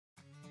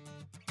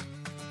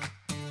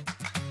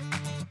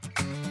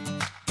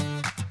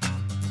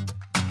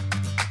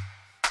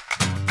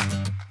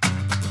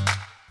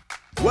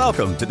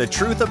Welcome to The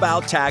Truth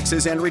About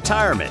Taxes and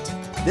Retirement.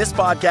 This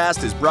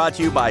podcast is brought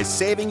to you by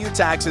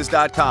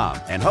SavingYouTaxes.com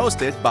and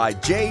hosted by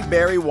J.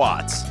 Barry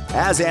Watts.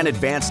 As an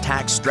advanced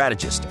tax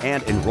strategist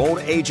and enrolled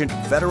agent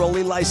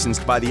federally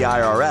licensed by the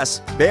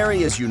IRS,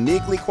 Barry is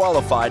uniquely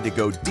qualified to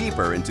go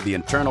deeper into the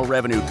Internal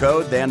Revenue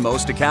Code than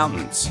most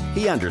accountants.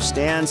 He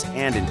understands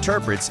and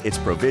interprets its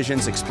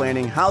provisions,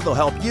 explaining how they'll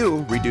help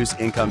you reduce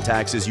income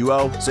taxes you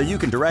owe so you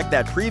can direct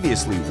that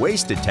previously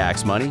wasted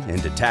tax money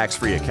into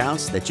tax-free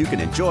accounts that you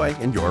can enjoy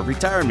in your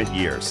retirement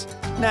years.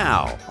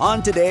 Now,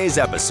 on today's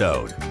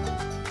episode.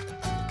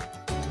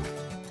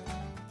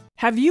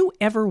 Have you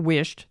ever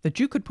wished that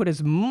you could put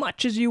as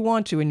much as you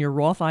want to in your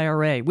Roth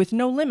IRA with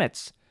no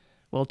limits?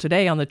 Well,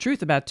 today on The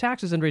Truth About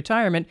Taxes and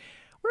Retirement,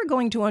 we're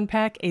going to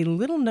unpack a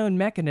little-known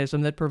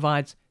mechanism that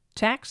provides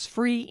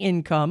tax-free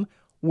income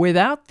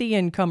without the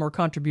income or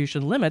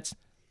contribution limits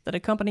that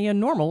accompany a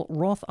normal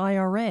Roth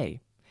IRA.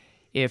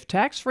 If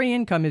tax-free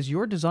income is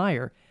your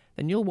desire,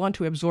 then you'll want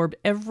to absorb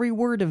every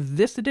word of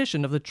this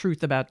edition of The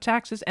Truth About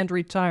Taxes and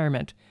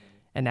Retirement.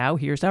 And now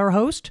here's our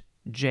host,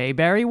 J.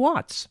 Barry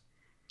Watts.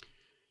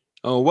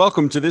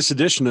 Welcome to this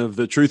edition of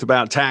The Truth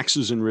About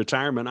Taxes and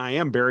Retirement. I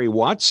am Barry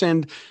Watts,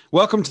 and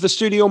welcome to the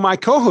studio, my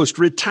co-host,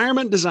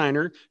 retirement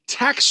designer,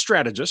 tax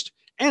strategist,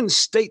 and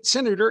state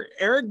senator,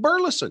 Eric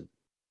Burlison.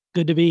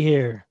 Good to be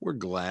here. We're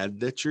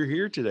glad that you're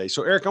here today.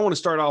 So, Eric, I want to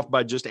start off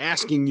by just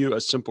asking you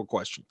a simple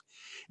question.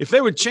 If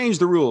they would change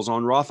the rules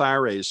on Roth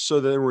IRAs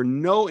so there were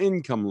no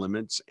income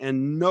limits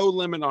and no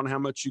limit on how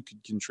much you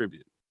could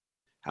contribute,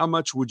 how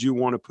much would you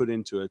want to put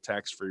into a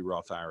tax-free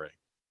Roth IRA?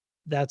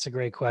 That's a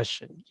great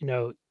question.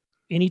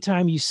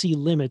 Anytime you see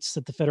limits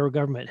that the federal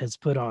government has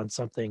put on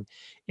something,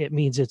 it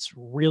means it's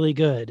really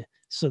good.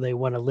 So they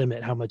want to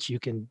limit how much you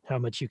can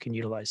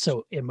utilize.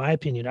 So in my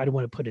opinion, I'd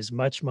want to put as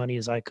much money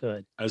as I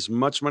could. As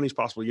much money as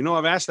possible.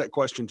 I've asked that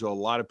question to a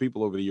lot of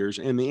people over the years,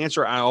 and the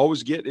answer I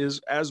always get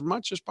is as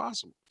much as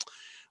possible.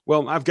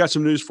 Well, I've got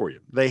some news for you.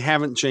 They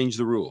haven't changed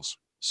the rules.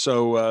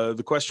 So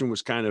the question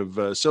was kind of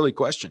a silly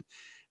question,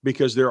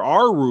 because there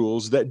are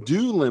rules that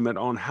do limit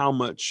on how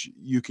much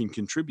you can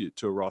contribute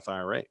to a Roth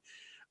IRA.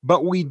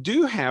 But we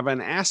do have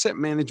an asset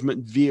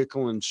management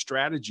vehicle and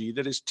strategy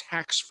that is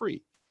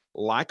tax-free,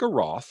 like a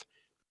Roth,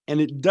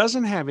 and it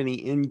doesn't have any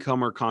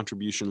income or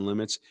contribution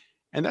limits.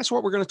 And that's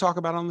what we're going to talk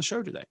about on the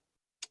show today.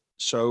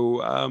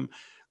 So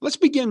let's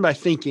begin by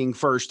thinking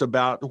first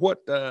about what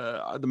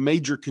are the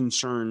major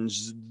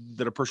concerns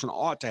that a person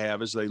ought to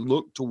have as they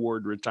look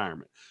toward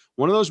retirement.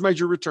 One of those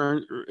major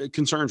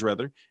concerns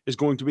is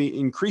going to be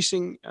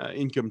increasing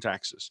income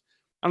taxes.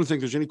 I don't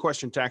think there's any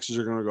question taxes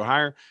are going to go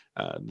higher.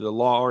 The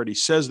law already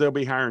says they'll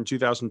be higher in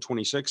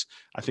 2026.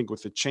 I think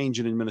with the change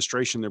in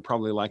administration, they're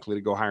probably likely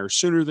to go higher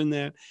sooner than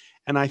that.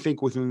 And I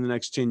think within the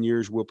next 10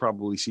 years, we'll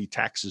probably see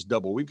taxes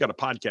double. We've got a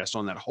podcast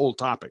on that whole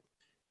topic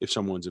if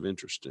someone's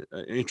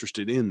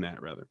interested in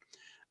that, rather.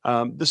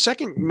 The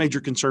second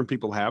major concern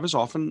people have is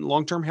often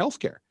long-term health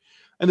care.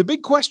 And the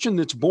big question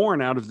that's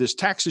born out of this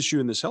tax issue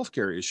and this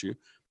healthcare issue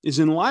is,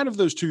 in light of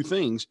those two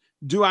things,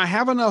 do I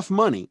have enough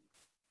money,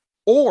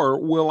 or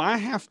will I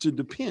have to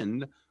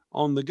depend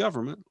on the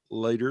government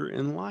later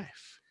in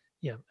life?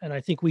 Yeah, and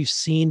I think we've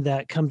seen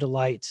that come to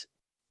light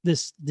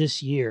this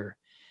year,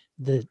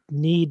 the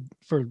need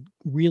for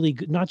really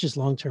good, not just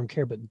long-term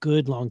care, but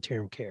good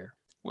long-term care.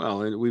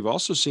 Well, and we've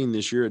also seen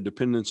this year a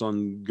dependence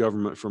on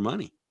government for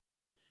money.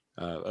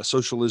 A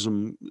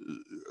socialism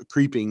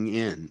creeping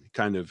in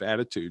kind of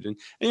attitude. And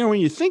when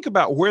you think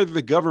about where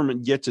the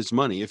government gets its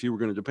money, if you were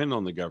going to depend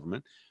on the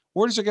government,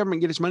 where does the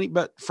government get its money?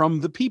 But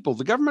from the people.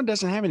 The government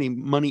doesn't have any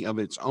money of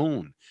its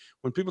own.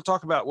 When people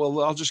talk about,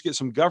 well, I'll just get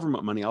some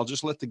government money, I'll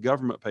just let the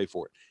government pay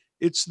for it.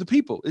 It's the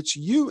people. It's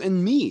you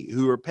and me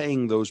who are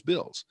paying those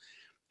bills.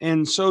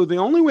 And so the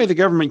only way the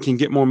government can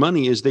get more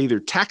money is they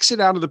either tax it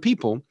out of the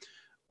people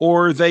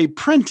or they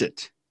print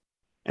it.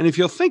 And if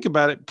you'll think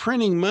about it,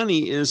 printing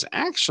money is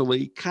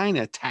actually kind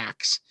of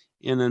tax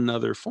in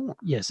another form.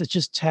 Yes, it's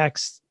just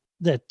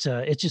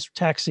it's just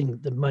taxing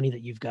the money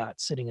that you've got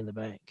sitting in the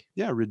bank.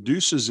 Yeah,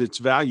 reduces its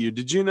value.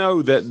 Did you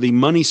know that the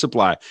money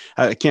supply,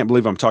 I can't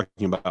believe I'm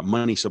talking about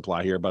money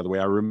supply here, by the way.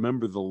 I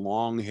remember the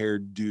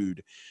long-haired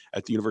dude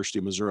at the University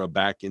of Missouri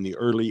back in the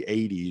early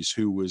 80s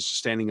who was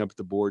standing up at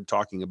the board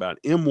talking about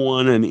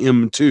M1 and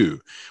M2,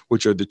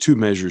 which are the two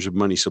measures of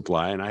money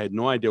supply. And I had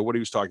no idea what he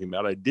was talking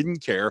about. I didn't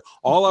care.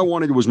 All I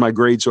wanted was my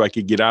grade so I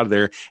could get out of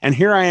there. And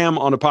here I am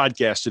on a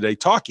podcast today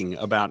talking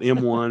about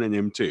M1 and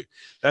M2.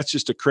 That's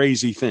just a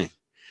crazy thing.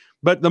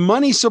 But the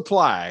money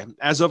supply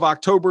as of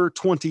October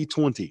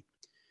 2020,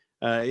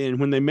 and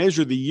when they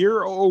measure the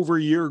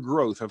year-over-year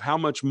growth of how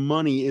much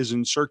money is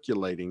in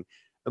circulating,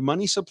 the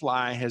money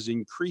supply has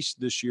increased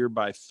this year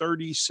by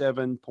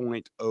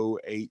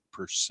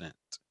 37.08%.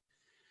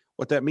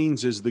 What that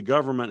means is the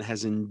government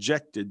has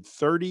injected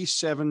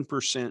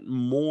 37%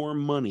 more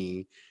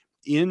money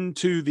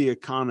into the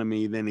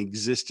economy than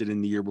existed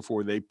in the year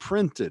before. They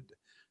printed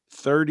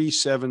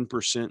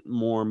 37%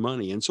 more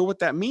money. And so what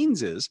that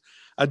means is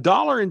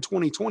 $1 in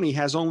 2020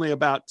 has only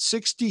about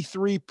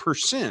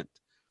 63%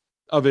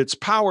 of its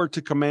power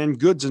to command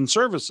goods and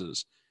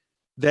services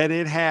that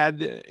it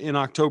had in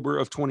October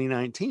of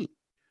 2019.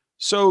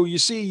 So you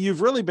see,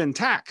 you've really been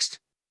taxed,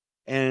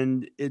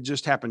 and it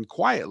just happened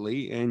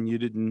quietly and you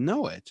didn't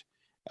know it,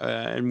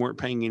 and weren't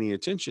paying any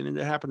attention. And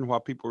it happened while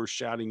people were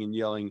shouting and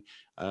yelling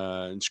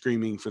and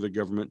screaming for the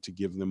government to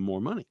give them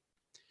more money.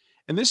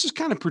 And this has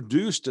kind of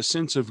produced a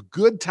sense of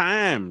good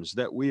times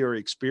that we are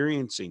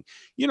experiencing.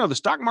 You know, the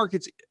stock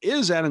market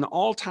is at an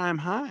all-time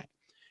high.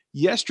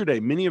 Yesterday,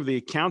 many of the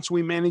accounts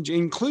we manage,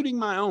 including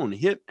my own,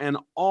 hit an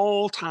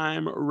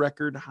all-time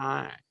record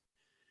high.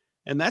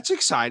 And that's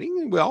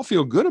exciting. We all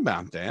feel good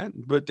about that.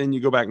 But then you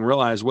go back and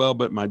realize, well,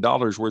 but my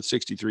dollar's worth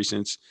 63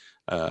 cents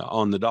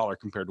on the dollar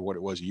compared to what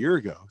it was a year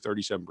ago,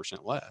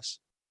 37% less.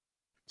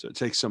 So it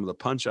takes some of the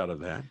punch out of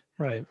that.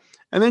 Right.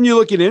 And then you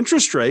look at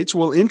interest rates.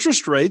 Well,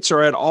 interest rates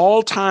are at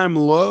all-time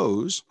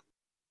lows.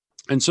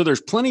 And so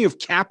there's plenty of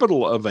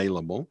capital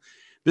available.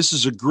 This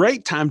is a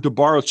great time to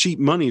borrow cheap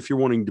money if you're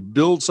wanting to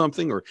build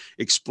something or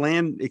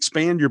expand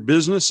your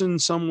business in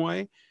some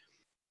way.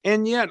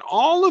 And yet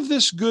all of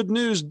this good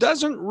news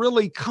doesn't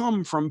really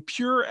come from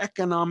pure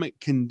economic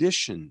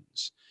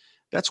conditions.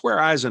 That's where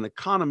I, as an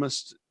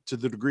economist, to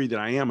the degree that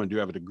I am, I do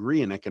have a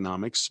degree in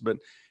economics, but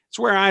it's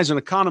where I, as an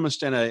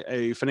economist and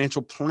a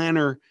financial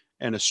planner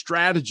and a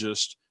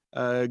strategist,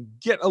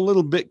 get a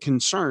little bit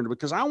concerned,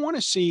 because I want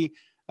to see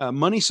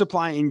money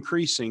supply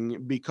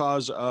increasing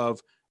because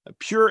of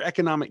pure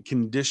economic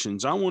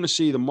conditions. I want to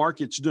see the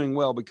markets doing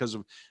well because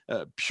of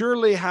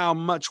purely how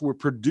much we're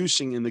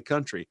producing in the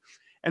country.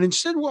 And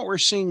instead, what we're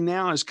seeing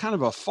now is kind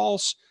of a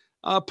false,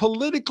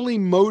 politically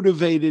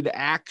motivated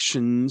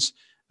actions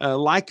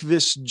like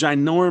this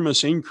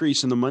ginormous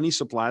increase in the money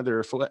supply.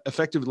 They're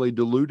effectively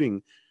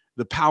diluting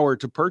the power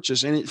to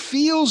purchase. And it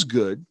feels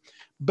good,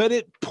 but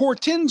it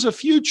portends a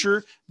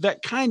future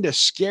that kind of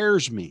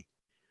scares me.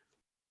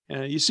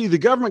 You see, the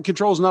government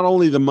controls not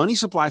only the money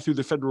supply through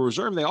the Federal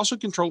Reserve, they also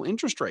control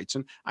interest rates.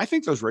 And I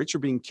think those rates are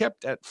being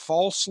kept at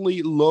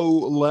falsely low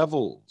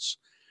levels.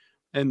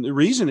 And the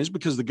reason is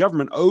because the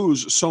government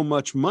owes so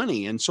much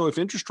money. And so if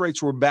interest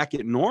rates were back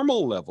at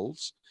normal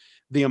levels,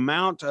 the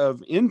amount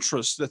of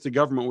interest that the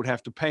government would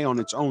have to pay on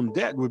its own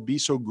debt would be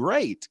so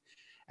great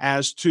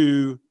as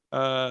to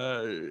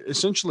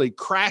essentially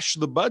crash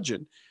the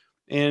budget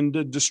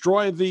and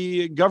destroy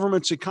the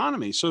government's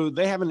economy. So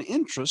they have an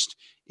interest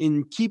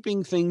in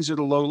keeping things at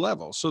a low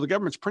level. So the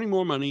government's printing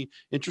more money,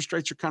 interest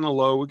rates are kind of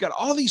low. We've got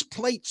all these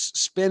plates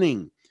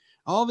spinning.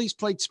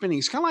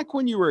 It's kind of like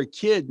when you were a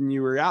kid and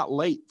you were out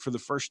late for the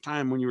first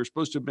time when you were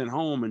supposed to have been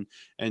home,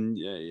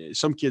 and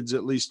some kids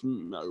at least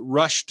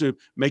rush to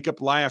make up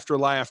lie after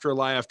lie after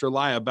lie after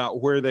lie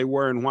about where they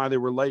were and why they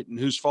were late and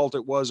whose fault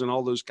it was and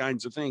all those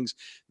kinds of things.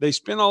 They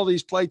spin all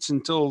these plates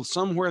until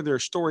somewhere their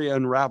story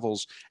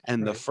unravels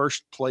and the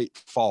first plate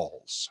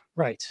falls.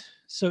 Right.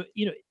 So,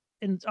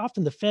 and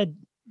often the Fed,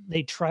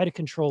 they try to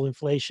control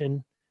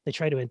inflation. They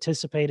try to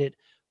anticipate it,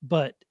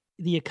 but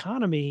the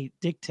economy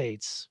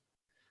dictates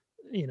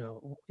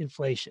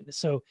inflation.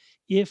 So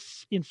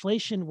if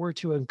inflation were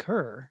to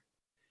occur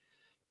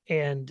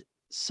and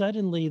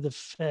suddenly the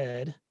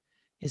Fed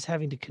is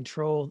having to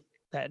control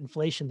that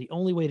inflation, the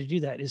only way to do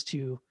that is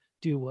to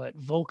do what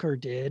Volcker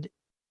did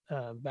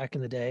back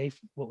in the day.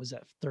 What was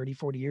that, 30,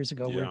 40 years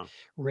ago, where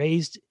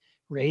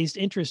raised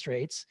interest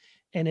rates.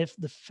 And if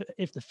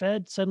the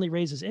Fed suddenly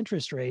raises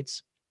interest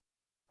rates,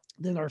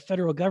 then our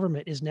federal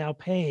government is now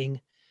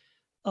paying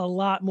a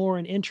lot more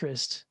in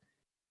interest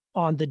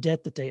on the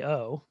debt that they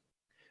owe,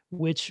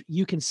 which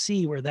you can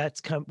see where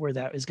that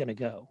is going to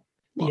go.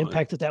 The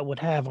impact that would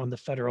have on the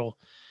federal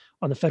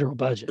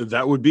budget.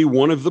 That would be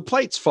one of the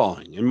plates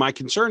falling. And my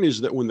concern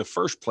is that when the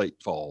first plate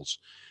falls,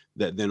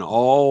 that then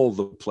all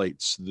the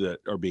plates that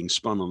are being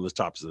spun on the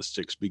tops of the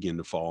sticks begin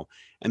to fall.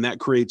 And that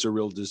creates a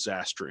real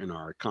disaster in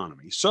our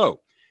economy.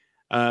 So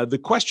the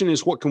question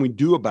is, what can we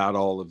do about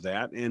all of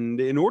that? And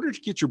in order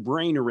to get your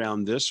brain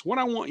around this, what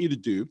I want you to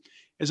do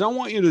is I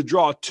want you to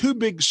draw two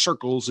big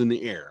circles in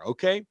the air,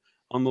 okay?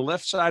 On the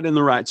left side and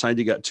the right side,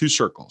 you got two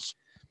circles.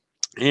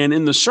 And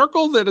in the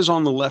circle that is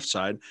on the left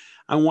side,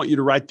 I want you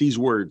to write these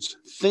words: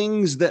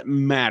 things that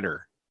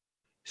matter.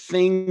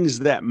 Things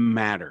that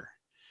matter.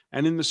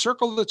 And in the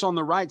circle that's on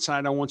the right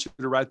side, I want you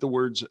to write the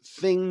words: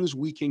 things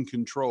we can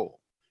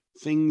control.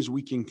 Things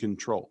we can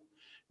control.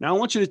 Now, I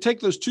want you to take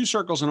those two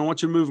circles and I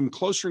want you to move them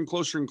closer and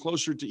closer and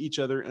closer to each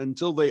other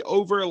until they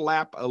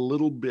overlap a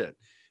little bit.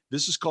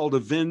 This is called a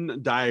Venn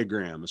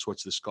diagram, is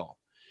what's this called.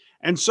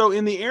 And so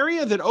in the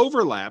area that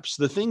overlaps,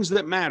 the things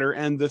that matter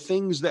and the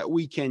things that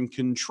we can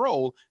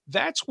control,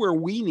 that's where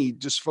we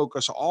need to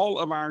focus all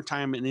of our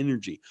time and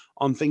energy,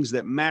 on things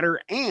that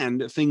matter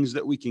and things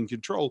that we can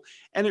control.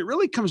 And it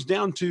really comes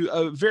down to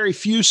a very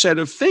few set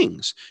of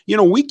things.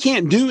 We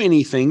can't do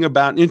anything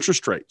about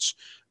interest rates.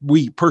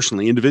 We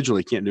personally,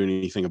 individually, can't do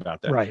anything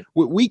about that. Right.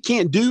 We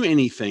can't do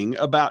anything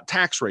about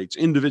tax rates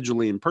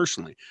individually and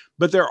personally.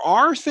 But there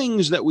are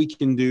things that we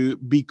can do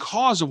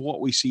because of what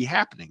we see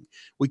happening.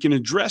 We can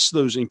address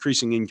those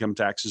increasing income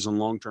taxes and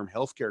long-term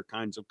healthcare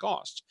kinds of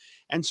costs.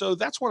 And so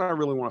that's what I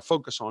really want to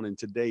focus on in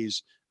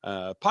today's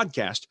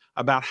podcast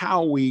about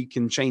how we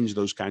can change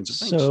those kinds of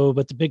things. So,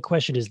 but the big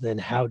question is then,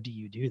 how do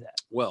you do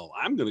that? Well,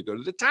 I'm going to go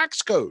to the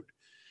tax code,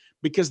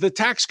 because the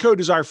tax code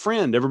is our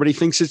friend. Everybody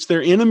thinks it's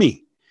their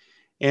enemy.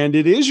 And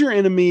it is your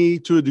enemy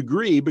to a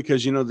degree,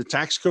 because, the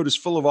tax code is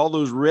full of all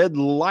those red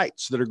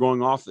lights that are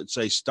going off that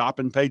say, stop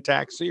and pay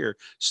tax here,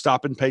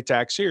 stop and pay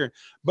tax here.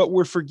 But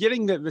we're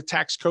forgetting that the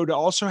tax code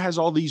also has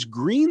all these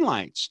green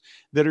lights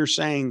that are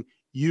saying,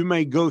 you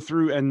may go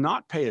through and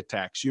not pay a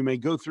tax. You may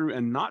go through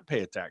and not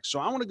pay a tax. So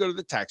I want to go to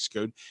the tax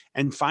code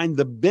and find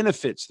the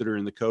benefits that are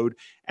in the code.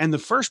 And the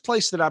first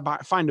place that I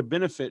find a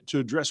benefit to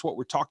address what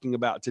we're talking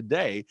about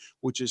today,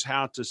 which is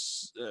how to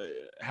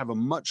have a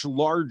much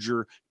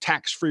larger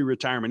tax-free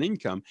retirement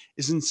income,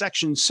 is in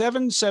section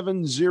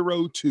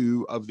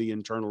 7702 of the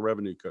Internal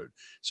Revenue Code.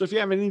 So if you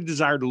have any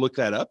desire to look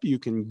that up, you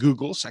can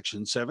Google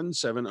section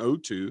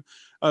 7702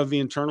 of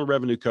the Internal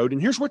Revenue Code.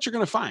 And here's what you're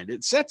going to find.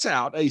 It sets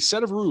out a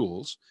set of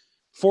rules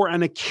for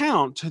an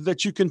account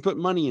that you can put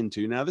money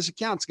into. Now, this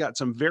account's got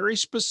some very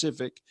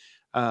specific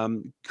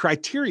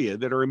criteria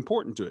that are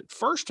important to it.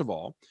 First of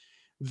all,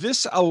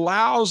 this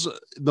allows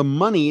the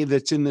money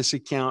that's in this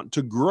account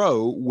to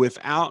grow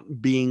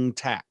without being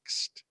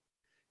taxed.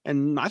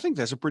 And I think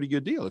that's a pretty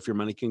good deal if your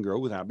money can grow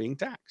without being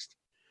taxed.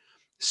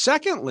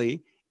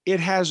 Secondly, it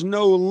has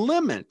no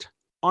limit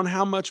on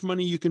how much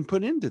money you can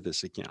put into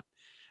this account.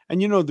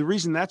 And, the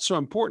reason that's so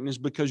important is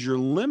because you're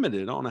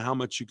limited on how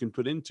much you can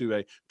put into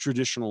a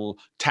traditional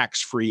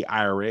tax-free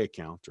IRA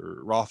account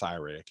or Roth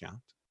IRA account.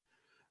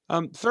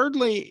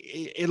 Thirdly,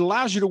 it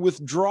allows you to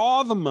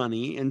withdraw the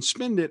money and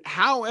spend it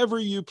however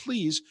you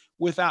please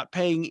without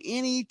paying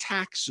any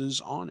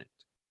taxes on it.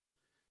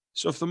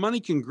 So if the money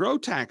can grow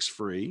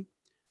tax-free,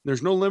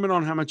 there's no limit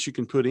on how much you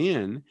can put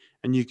in,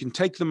 and you can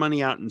take the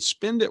money out and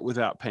spend it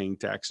without paying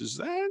taxes.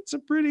 That's a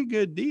pretty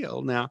good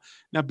deal. Now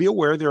be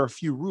aware there are a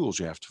few rules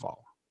you have to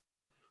follow.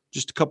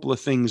 Just a couple of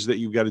things that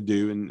you've got to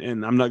do.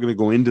 And I'm not going to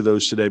go into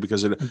those today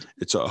because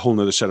it's a whole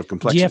nother set of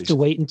complexities. Do you have to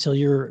wait until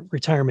your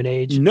retirement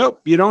age?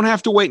 Nope. You don't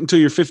have to wait until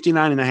you're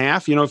 59 and a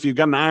half. If you've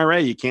got an IRA,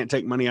 you can't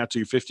take money out till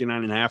you're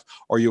 59 and a half,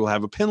 or you'll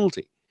have a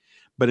penalty.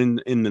 But in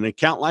an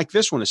account like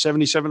this one, a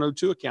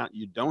 7702 account,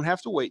 you don't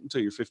have to wait until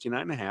you're 59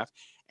 and a half.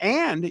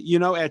 And,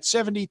 at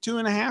 72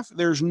 and a half,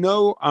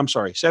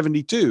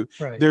 72,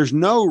 right, there's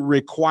no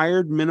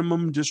required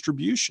minimum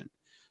distribution.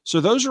 So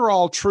those are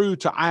all true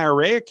to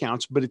IRA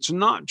accounts, but it's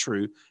not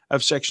true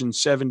of section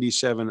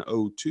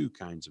 7702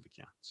 kinds of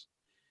accounts.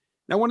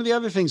 Now, one of the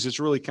other things that's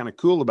really kind of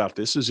cool about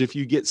this is if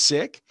you get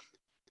sick,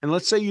 and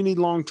let's say you need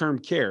long-term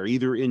care,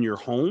 either in your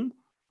home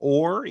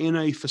or in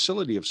a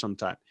facility of some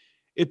type,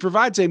 it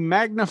provides a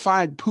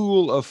magnified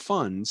pool of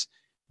funds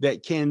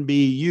that can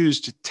be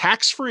used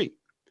tax-free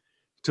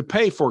to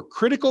pay for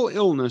critical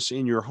illness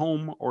in your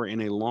home or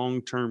in a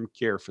long-term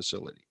care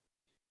facility.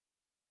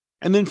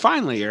 And then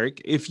finally, Eric,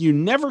 if you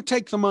never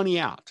take the money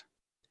out,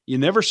 you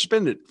never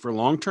spend it for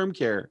long-term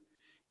care,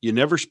 you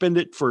never spend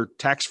it for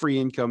tax-free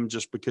income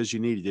just because you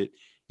needed it,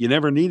 you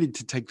never needed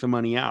to take the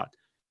money out,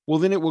 well,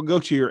 then it will go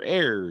to your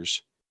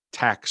heirs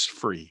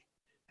tax-free.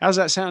 How's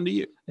that sound to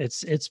you?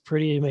 It's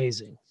pretty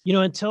amazing.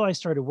 Until I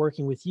started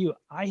working with you,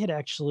 I had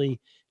actually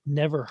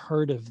never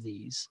heard of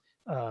these.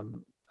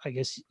 I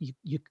guess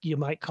you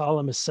might call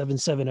them a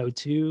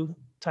 7702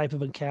 type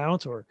of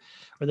account, or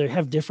they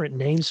have different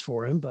names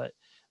for them, but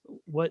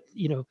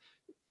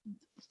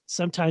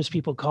sometimes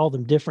people call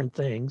them different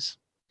things.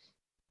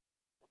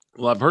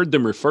 Well, I've heard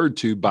them referred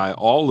to by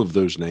all of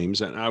those names.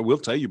 And I will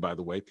tell you, by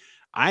the way,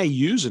 I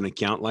use an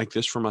account like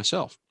this for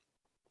myself.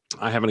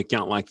 I have an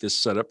account like this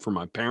set up for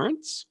my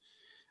parents.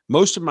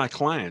 Most of my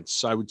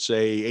clients, I would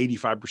say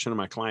 85% of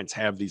my clients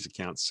have these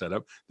accounts set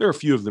up. There are a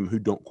few of them who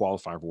don't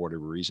qualify for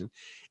whatever reason.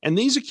 And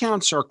these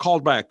accounts are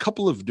called by a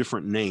couple of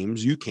different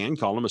names. You can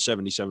call them a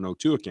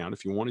 7702 account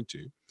if you wanted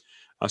to.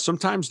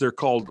 Sometimes they're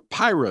called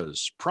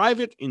PIRAs,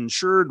 Private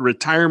Insured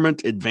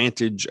Retirement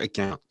Advantage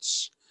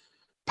Accounts,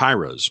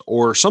 PIRAs,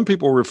 or some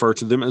people refer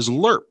to them as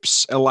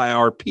LIRPs,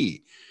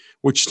 L-I-R-P,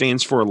 which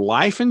stands for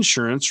Life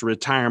Insurance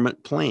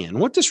Retirement Plan.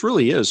 What this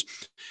really is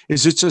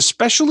it's a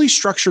specially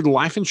structured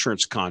life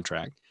insurance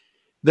contract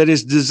that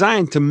is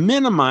designed to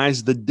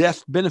minimize the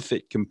death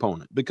benefit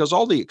component, because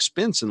all the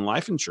expense in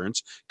life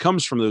insurance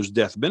comes from those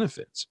death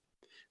benefits.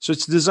 So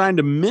it's designed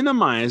to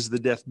minimize the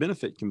death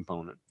benefit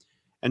component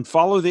and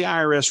follow the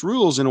IRS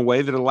rules in a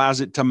way that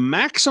allows it to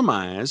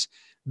maximize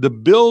the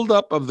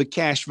buildup of the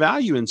cash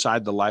value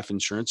inside the life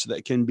insurance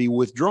that can be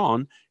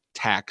withdrawn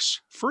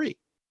tax-free.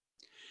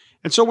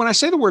 And so when I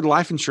say the word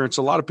life insurance,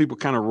 a lot of people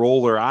kind of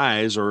roll their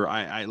eyes, or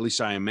at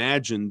least I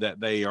imagine that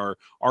they are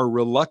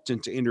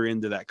reluctant to enter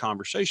into that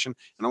conversation.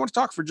 And I want to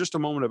talk for just a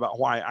moment about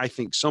why I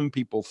think some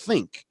people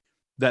think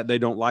that they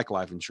don't like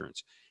life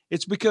insurance.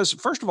 It's because,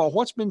 first of all,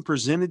 what's been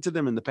presented to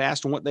them in the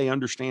past and what they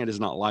understand is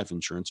not life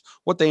insurance.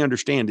 What they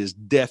understand is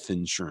death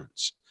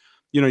insurance.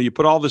 You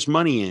put all this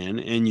money in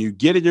and you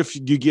get it if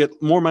you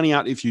get more money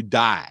out if you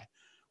die.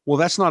 Well,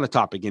 that's not a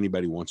topic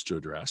anybody wants to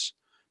address.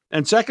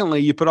 And secondly,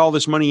 you put all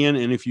this money in,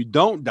 and if you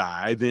don't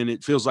die, then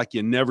it feels like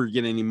you never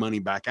get any money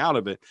back out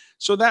of it.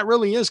 So that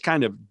really is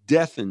kind of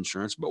death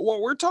insurance. But what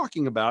we're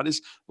talking about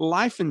is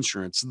life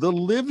insurance, the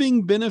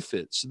living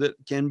benefits that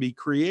can be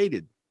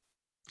created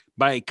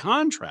by a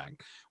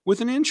contract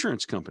with an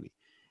insurance company.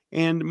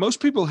 And most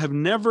people have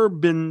never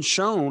been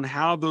shown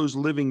how those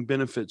living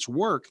benefits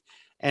work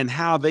and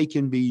how they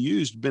can be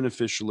used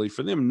beneficially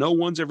for them. No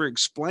one's ever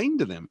explained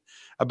to them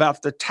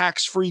about the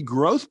tax-free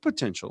growth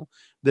potential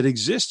that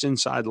exists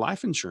inside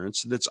life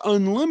insurance that's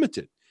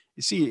unlimited.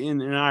 You see,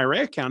 in an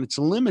IRA account, it's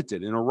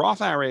limited. In a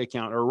Roth IRA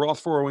account or a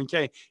Roth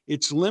 401k,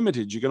 it's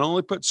limited. You can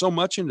only put so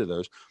much into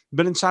those.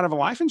 But inside of a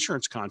life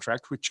insurance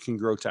contract, which can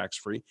grow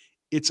tax-free,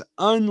 it's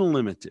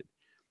unlimited.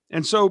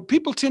 And so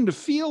people tend to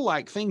feel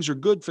like things are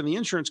good for the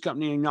insurance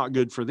company and not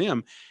good for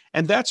them.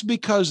 And that's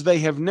because they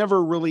have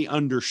never really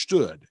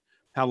understood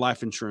how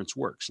life insurance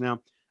works.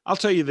 Now, I'll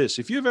tell you this,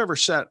 if you've ever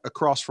sat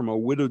across from a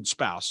widowed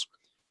spouse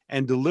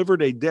and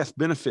delivered a death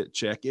benefit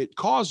check, it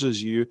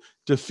causes you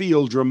to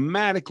feel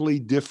dramatically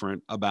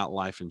different about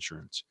life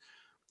insurance.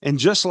 And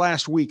just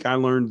last week, I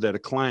learned that a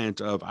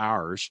client of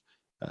ours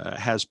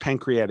has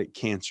pancreatic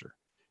cancer.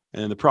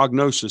 And the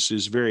prognosis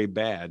is very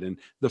bad. And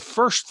the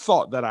first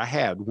thought that I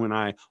had when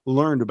I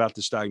learned about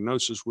this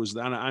diagnosis was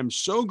that I'm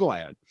so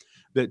glad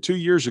that 2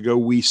 years ago,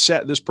 we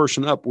set this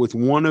person up with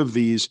one of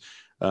these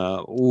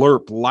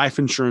LIRP, life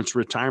insurance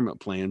retirement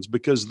plans,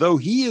 because though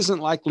he isn't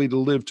likely to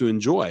live to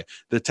enjoy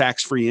the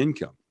tax-free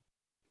income,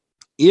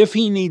 if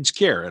he needs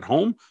care at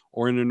home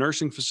or in a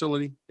nursing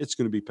facility, it's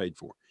going to be paid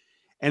for.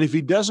 And if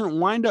he doesn't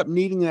wind up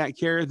needing that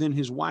care, then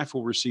his wife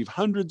will receive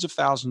hundreds of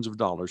thousands of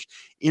dollars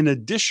in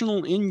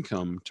additional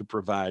income to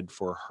provide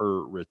for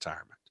her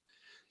retirement.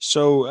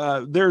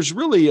 So there's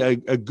really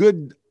a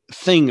good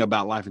thing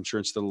about life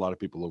insurance that a lot of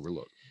people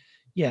overlook.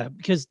 Yeah,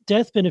 because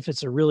death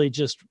benefits are really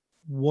just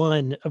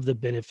one of the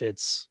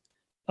benefits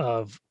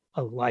of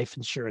a life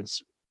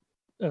insurance,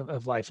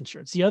 of life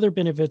insurance. The other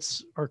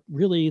benefits are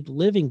really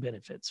living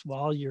benefits,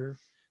 while your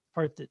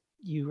part that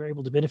you are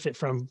able to benefit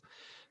from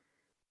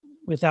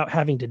without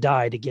having to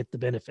die to get the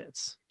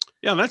benefits.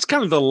 Yeah, that's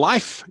kind of the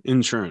life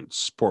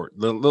insurance part,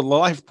 the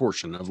life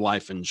portion of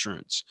life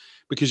insurance,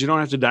 because you don't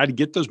have to die to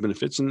get those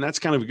benefits. And that's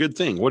kind of a good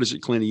thing. What is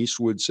it Clint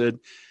Eastwood said?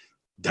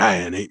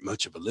 Dying ain't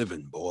much of a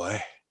living,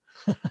 boy.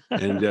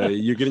 And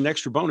you get an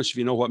extra bonus if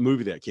you know what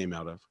movie that came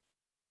out of.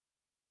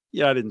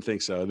 Yeah, I didn't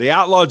think so. The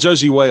Outlaw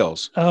Josie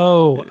Wales.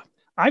 Oh,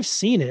 I've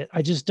seen it.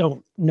 I just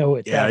don't know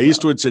it. Yeah,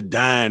 Eastwood said,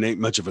 dying ain't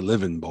much of a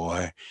living,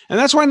 boy. And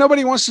that's why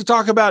nobody wants to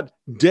talk about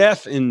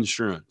death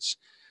insurance.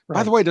 Right.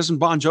 By the way, doesn't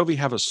Bon Jovi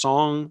have a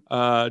song,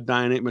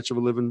 Dying Ain't Much of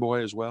a Living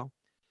Boy, as well?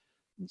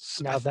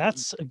 Now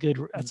that's a good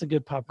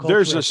pop culture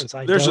reference.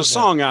 There's a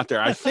song out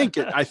there. I think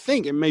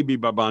it may be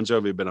by Bon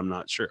Jovi, but I'm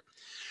not sure.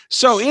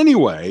 So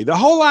anyway, the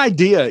whole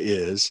idea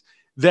is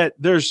that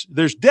there's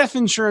death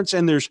insurance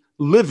and there's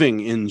living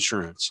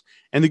insurance.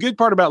 And the good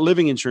part about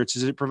living insurance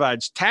is it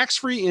provides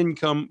tax-free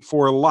income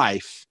for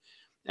life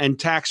and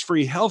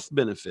tax-free health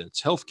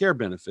care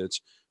benefits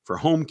for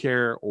home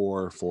care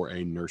or for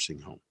a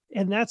nursing home.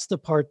 And that's the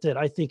part that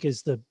I think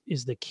is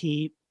the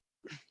key.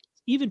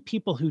 Even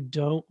people who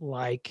don't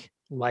like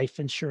life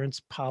insurance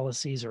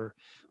policies or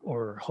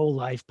whole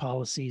life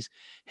policies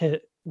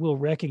will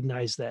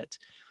recognize that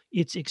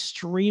it's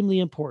extremely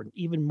important,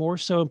 even more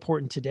so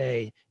important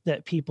today,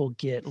 that people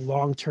get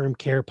long-term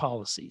care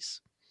policies.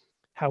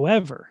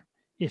 However,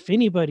 if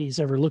anybody's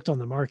ever looked on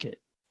the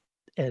market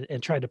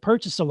and tried to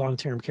purchase a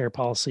long-term care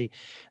policy,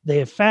 they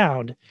have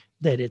found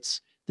that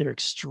they're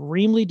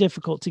extremely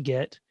difficult to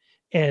get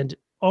and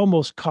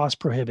almost cost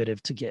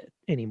prohibitive to get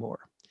anymore.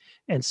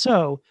 And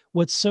so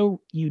what's so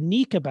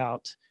unique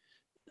about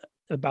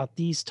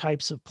these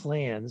types of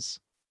plans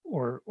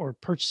or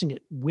purchasing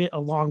it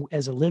along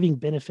as a living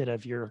benefit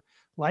of your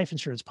life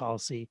insurance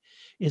policy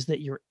is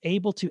that you're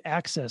able to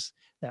access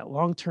that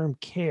long-term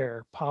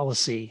care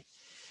policy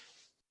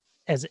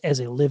as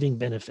a living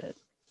benefit,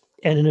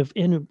 and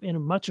in a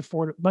much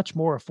more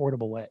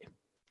affordable way.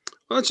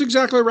 Well, that's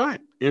exactly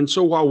right. And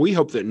so while we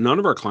hope that none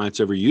of our clients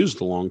ever use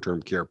the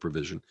long-term care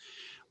provision,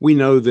 we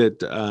know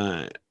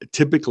that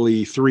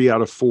typically 3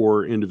 out of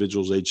 4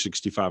 individuals age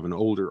 65 and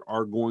older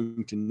are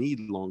going to need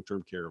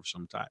long-term care of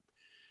some type.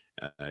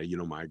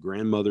 My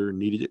grandmother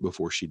needed it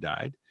before she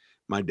died.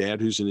 My dad,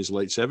 who's in his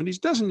late 70s,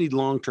 doesn't need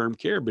long-term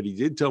care, but he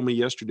did tell me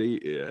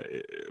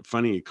yesterday,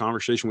 funny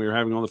conversation we were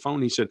having on the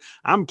phone. He said,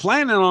 I'm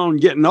planning on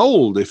getting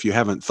old if you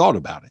haven't thought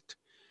about it.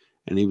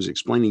 And he was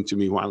explaining to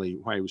me why he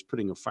was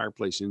putting a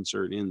fireplace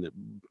insert in that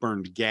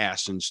burned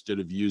gas instead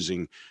of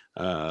using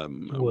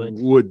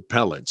wood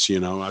pellets. I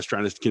was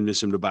trying to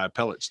convince him to buy a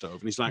pellet stove.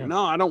 And he's like,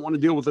 no, I don't want to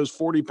deal with those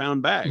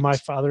 40-pound bags. My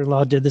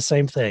father-in-law did the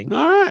same thing.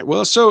 All right.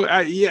 Well, so,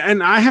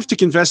 and I have to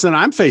confess that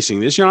I'm facing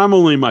this. I'm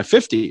only in my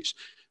 50s.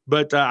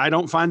 But I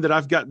don't find that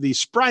I've got the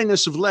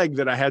spryness of leg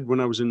that I had when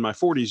I was in my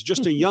 40s,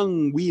 just a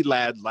young wee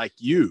lad like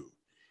you.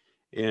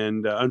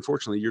 And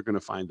unfortunately, you're going to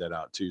find that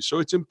out too. So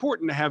it's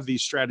important to have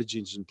these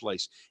strategies in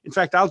place. In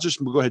fact, I'll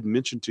just go ahead and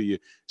mention to you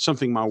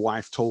something my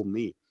wife told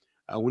me.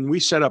 When we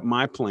set up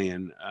my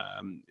plan,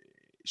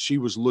 she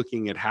was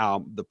looking at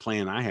how the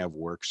plan I have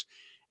works.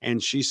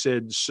 And she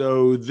said,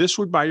 so this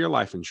would buy your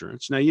life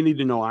insurance. Now, you need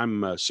to know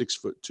I'm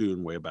 6'2"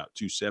 and weigh about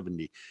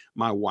 270.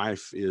 My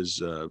wife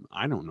is,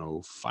 I don't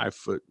know,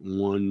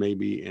 5'1"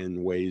 maybe,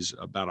 and weighs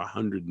about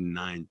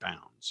 109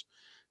 pounds.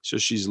 So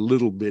she's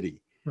little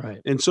bitty.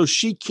 Right. And so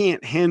she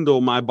can't handle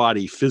my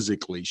body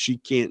physically. She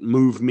can't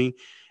move me.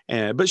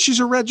 But she's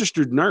a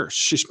registered nurse.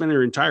 She spent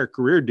her entire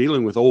career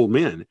dealing with old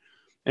men.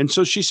 And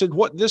so she said,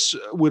 what this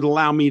would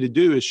allow me to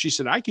do is, she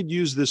said, I could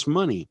use this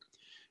money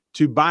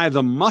to buy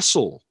the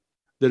muscle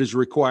that is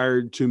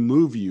required to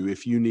move you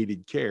if you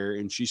needed care.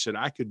 And she said,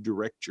 I could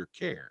direct your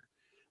care,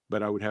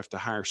 but I would have to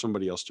hire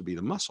somebody else to be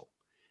the muscle.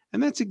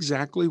 And that's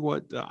exactly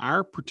what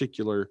our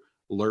particular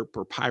LIRP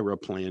or PIRA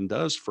plan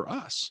does for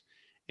us.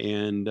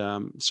 And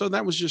so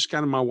that was just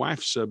kind of my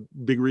wife's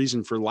big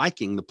reason for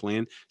liking the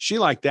plan. She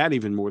liked that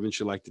even more than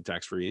she liked the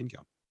tax-free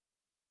income.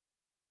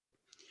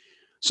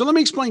 So let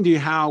me explain to you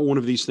how one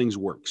of these things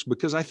works,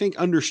 because I think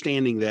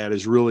understanding that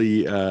is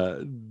really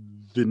the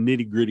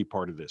nitty-gritty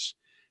part of this.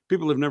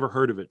 People have never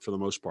heard of it for the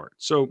most part.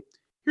 So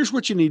here's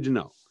what you need to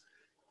know.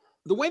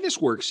 The way this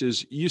works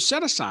is you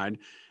set aside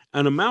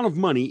an amount of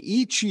money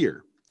each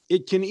year.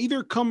 It can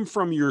either come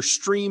from your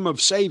stream of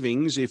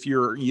savings if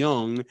you're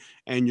young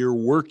and you're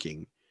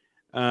working,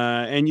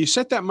 and you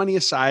set that money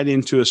aside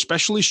into a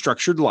specially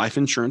structured life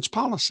insurance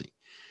policy.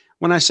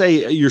 When I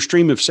say your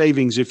stream of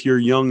savings, if you're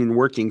young and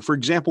working, for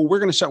example, we're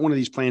going to set one of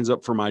these plans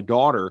up for my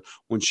daughter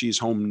when she's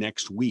home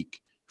next week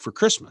for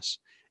Christmas.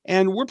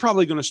 And we're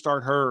probably going to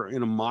start her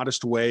in a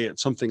modest way at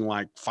something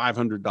like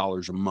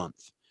 $500 a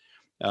month,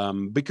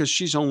 because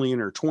she's only in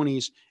her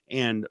 20s,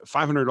 and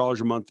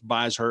 $500 a month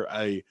buys her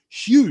a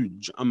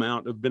huge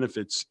amount of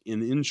benefits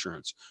in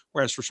insurance.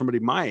 Whereas for somebody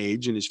my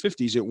age in his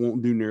 50s, it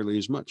won't do nearly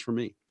as much for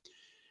me.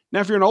 Now,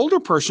 if you're an older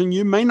person,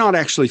 you may not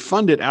actually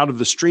fund it out of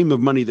the stream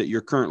of money that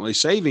you're currently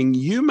saving.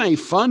 You may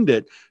fund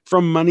it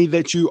from money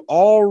that you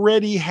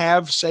already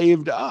have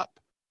saved up.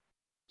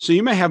 So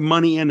you may have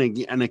money in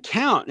an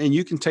account, and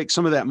you can take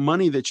some of that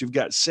money that you've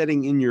got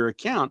sitting in your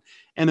account,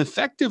 and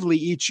effectively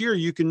each year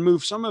you can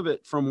move some of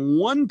it from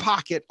one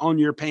pocket on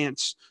your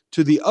pants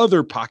to the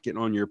other pocket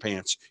on your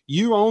pants.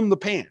 You own the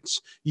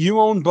pants. You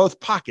own both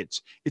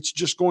pockets. It's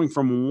just going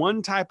from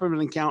one type of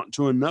an account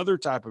to another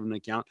type of an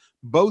account,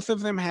 both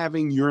of them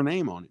having your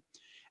name on it.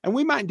 And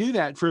we might do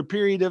that for a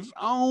period of,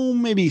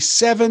 maybe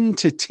 7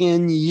 to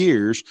 10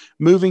 years,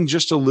 moving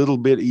just a little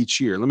bit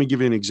each year. Let me give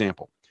you an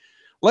example.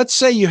 Let's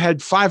say you had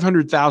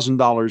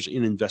 $500,000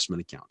 in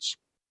investment accounts.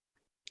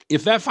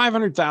 If that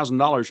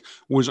 $500,000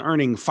 was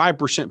earning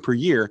 5% per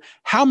year,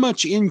 how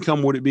much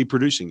income would it be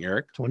producing,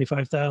 Eric?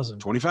 $25,000.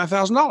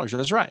 $25,000.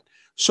 That's right.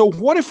 So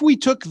what if we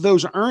took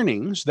those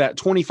earnings, that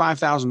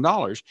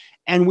 $25,000,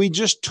 and we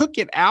just took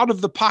it out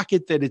of the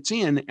pocket that it's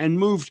in and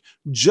moved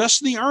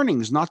just the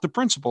earnings, not the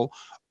principal,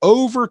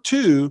 over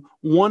to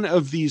one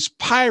of these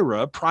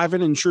PIRA,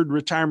 private insured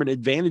retirement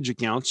advantage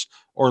accounts,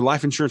 or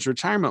life insurance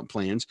retirement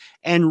plans,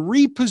 and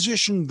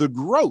repositioned the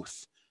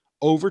growth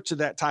over to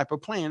that type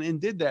of plan,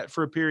 and did that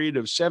for a period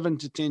of 7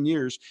 to 10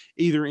 years,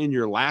 either in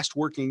your last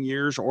working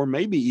years or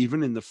maybe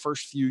even in the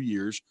first few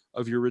years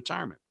of your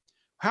retirement.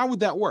 How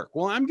would that work?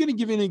 Well, I'm going to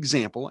give you an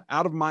example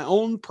out of my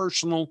own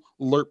personal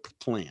LIRP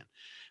plan,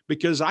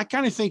 because I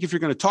kind of think if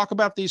you're going to talk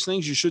about these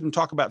things, you shouldn't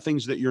talk about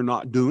things that you're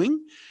not doing.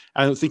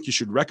 I don't think you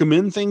should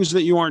recommend things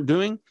that you aren't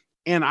doing.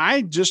 And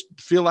I just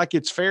feel like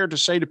it's fair to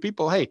say to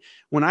people, hey,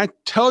 when I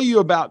tell you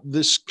about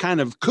this kind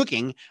of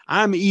cooking,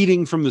 I'm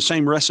eating from the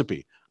same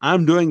recipe.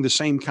 I'm doing the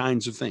same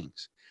kinds of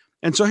things.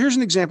 And so here's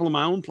an example of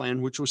my own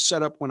plan, which was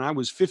set up when I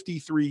was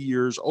 53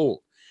 years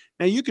old.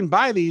 Now, you can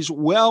buy these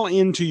well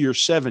into your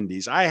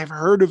 70s. I have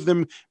heard of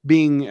them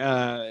being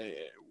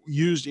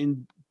used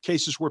in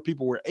cases where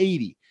people were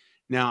 80.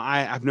 Now,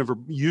 I've never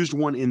used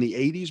one in the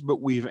 80s,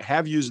 but we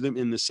have used them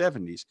in the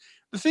 70s.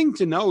 The thing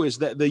to know is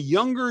that the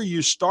younger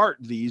you start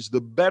these,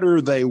 the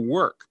better they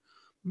work.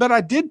 But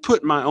I did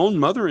put my own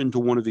mother into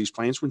one of these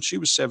plans when she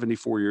was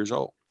 74 years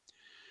old.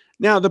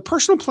 Now, the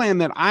personal plan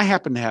that I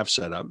happen to have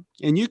set up,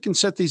 and you can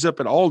set these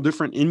up at all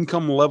different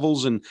income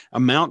levels and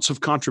amounts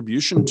of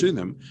contribution to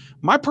them.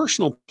 My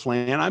personal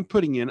plan, I'm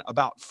putting in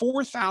about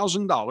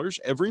 $4,000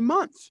 every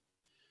month.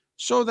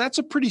 So that's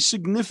a pretty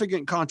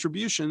significant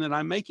contribution that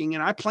I'm making,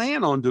 and I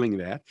plan on doing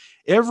that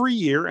every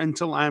year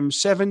until I'm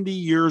 70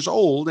 years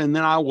old, and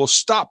then I will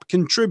stop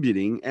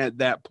contributing at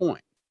that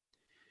point.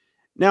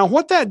 Now,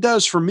 what that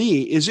does for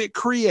me is it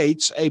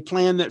creates a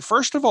plan that,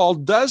 first of all,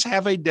 does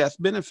have a death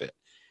benefit.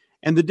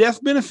 And the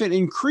death benefit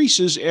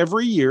increases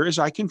every year as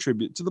I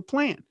contribute to the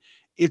plan.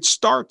 It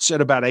starts at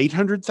about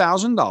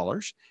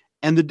 $800,000,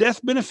 and the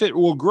death benefit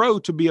will grow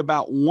to be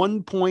about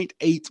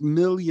 $1.8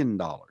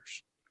 million.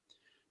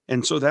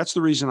 And so that's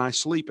the reason I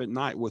sleep at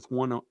night with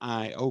one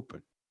eye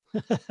open.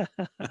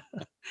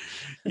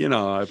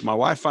 If my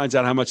wife finds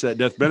out how much that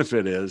death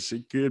benefit is,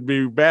 it could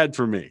be bad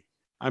for me.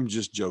 I'm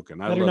just joking.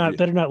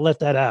 Better not let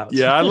that out.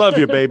 Yeah, I love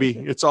you, baby.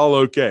 It's all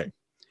okay.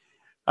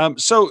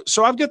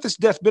 So I've got this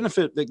death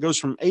benefit that goes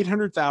from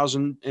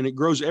 800,000 and it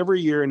grows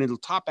every year, and it'll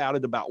top out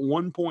at about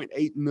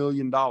 $1.8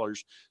 million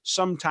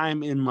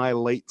sometime in my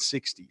late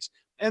 60s.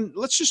 And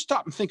let's just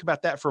stop and think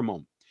about that for a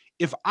moment.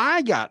 If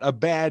I got a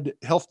bad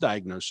health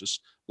diagnosis,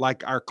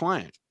 like our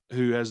client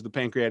who has the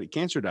pancreatic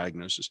cancer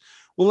diagnosis,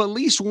 well, at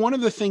least one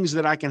of the things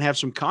that I can have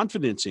some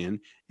confidence in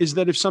is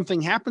that if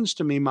something happens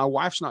to me, my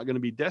wife's not going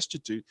to be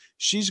destitute.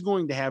 She's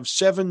going to have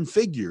 7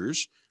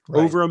 figures,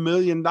 over $1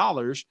 million,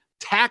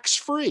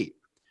 tax-free,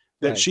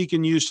 that she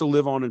can use to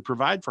live on and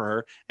provide for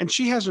her. And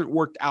she hasn't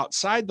worked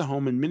outside the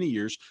home in many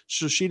years,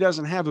 so she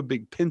doesn't have a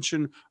big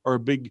pension or a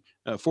big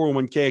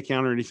 401k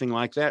account or anything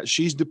like that.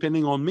 She's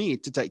depending on me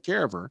to take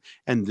care of her.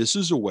 And this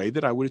is a way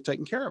that I would have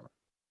taken care of her.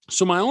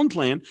 So my own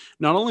plan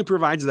not only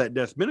provides that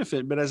death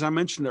benefit, but as I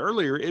mentioned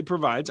earlier, it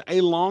provides a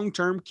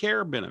long-term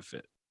care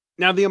benefit.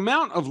 Now, the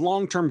amount of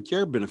long-term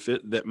care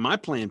benefit that my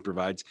plan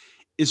provides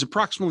is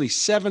approximately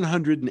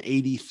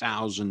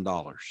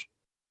 $780,000.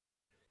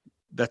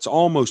 That's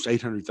almost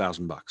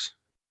 $800,000.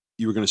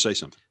 You were going to say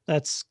something.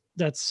 That's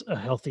a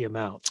healthy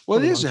amount. Well,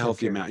 it is a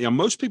healthy amount. Yeah,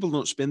 most people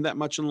don't spend that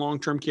much in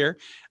long-term care.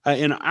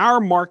 In our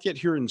market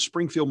here in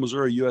Springfield,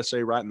 Missouri,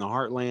 USA, right in the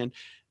heartland,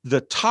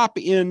 the top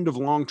end of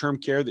long-term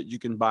care that you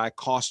can buy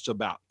costs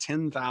about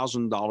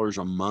 $10,000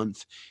 a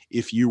month.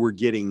 If you were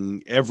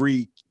getting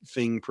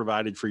everything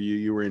provided for you,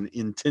 you were in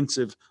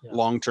intensive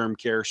long-term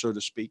care, so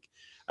to speak.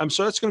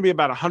 So that's going to be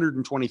about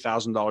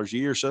 $120,000 a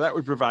year. So that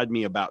would provide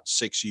me about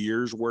 6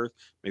 years worth,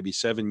 maybe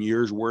 7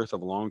 years worth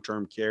of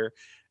long-term care.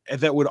 And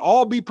that would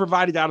all be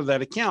provided out of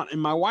that account.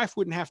 And my wife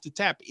wouldn't have to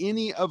tap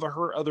any of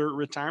her other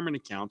retirement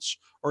accounts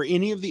or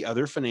any of the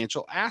other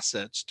financial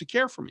assets to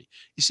care for me.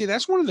 You see,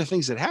 that's one of the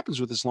things that happens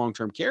with this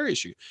long-term care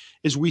issue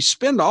is we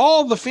spend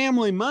all the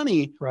family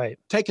money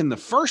taking the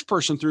first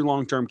person through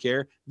long-term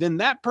care. Then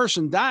that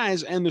person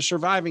dies and the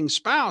surviving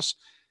spouse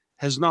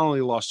has not only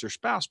lost their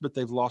spouse, but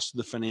they've lost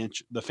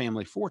the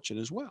family fortune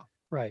as well.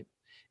 Right.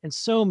 And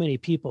so many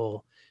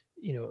people,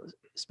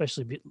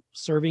 especially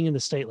serving in the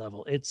state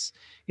level, it's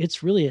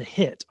really a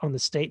hit on the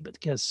state, but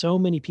because so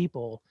many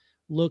people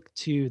look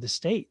to the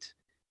state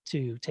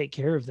to take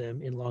care of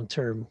them in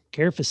long-term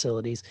care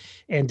facilities.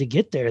 And to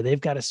get there, they've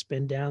got to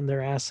spend down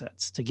their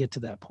assets to get to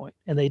that point.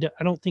 And I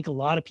don't think a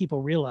lot of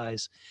people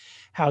realize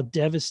how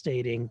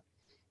devastating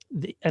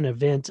an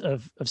event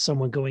of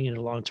someone going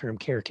into long-term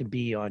care can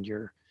be on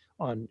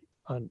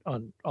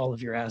all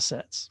of your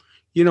assets.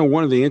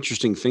 One of the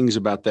interesting things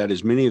about that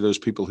is many of those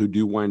people who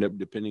do wind up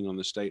depending on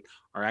the state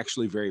are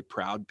actually very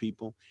proud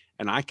people.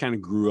 And I kind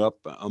of grew up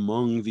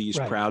among these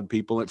proud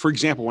people. For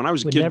example, when I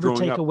was a kid growing up. Would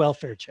never take a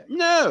welfare check.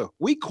 No,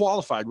 we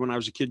qualified when I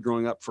was a kid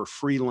growing up for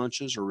free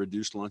lunches or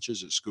reduced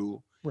lunches at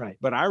school. Right.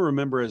 But I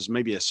remember as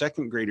maybe a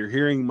second grader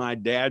hearing my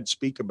dad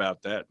speak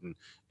about that. And,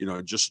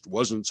 it just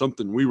wasn't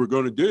something we were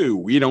going to do.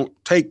 We don't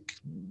take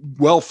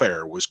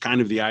welfare was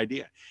kind of the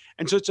idea.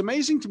 And so it's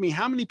amazing to me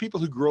how many people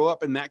who grow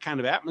up in that kind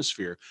of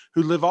atmosphere,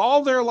 who live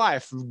all their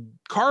life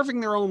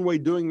carving their own way,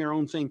 doing their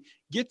own thing,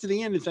 get to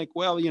the end and think,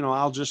 well,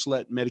 I'll just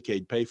let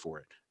Medicaid pay for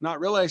it, not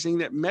realizing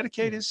that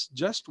Medicaid is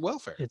just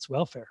welfare. It's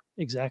welfare.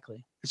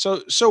 Exactly.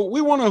 So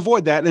we want to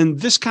avoid that. And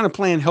this kind of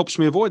plan helps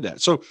me avoid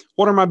that. So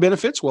what are my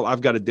benefits? Well,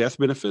 I've got a death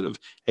benefit of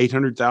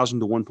 $800,000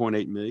 to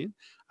 $1.8 million.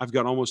 I've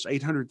got almost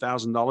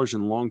 $800,000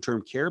 in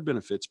long-term care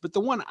benefits. But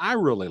the one I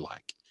really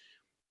like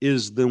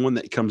is the one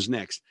that comes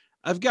next.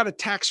 I've got a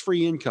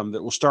tax-free income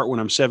that will start when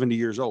I'm 70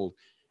 years old,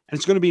 and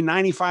it's going to be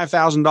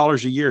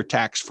 $95,000 a year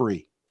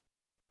tax-free,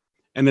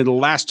 and it'll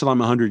last till I'm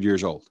 100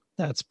 years old.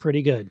 That's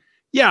pretty good.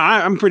 Yeah,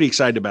 I'm pretty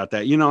excited about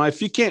that.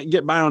 If you can't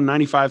get by on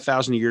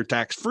 $95,000 a year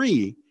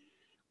tax-free,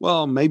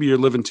 well, maybe you're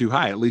living too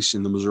high, at least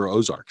in the Missouri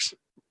Ozarks.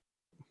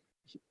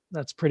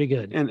 That's pretty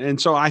good. And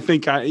so I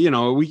think and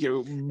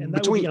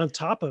that would be on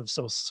top of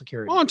Social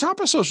Security. Well, on top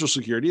of Social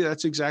Security,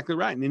 that's exactly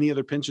right, and any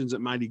other pensions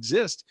that might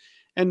exist.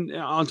 And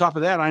on top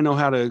of that, I know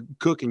how to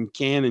cook and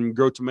can and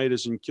grow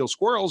tomatoes and kill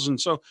squirrels.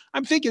 And so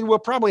I'm thinking we'll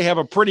probably have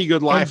a pretty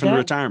good life in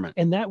retirement.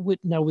 And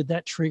would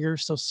that trigger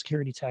Social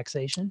Security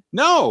taxation?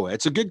 No,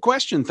 it's a good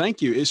question.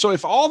 Thank you. So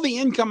if all the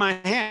income I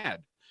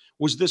had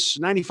was this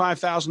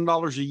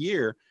 $95,000 a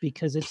year,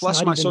 because it's plus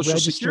not my even Social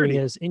registering Security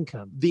as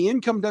income. The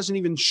income doesn't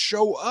even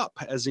show up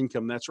as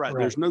income. That's right.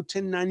 There's no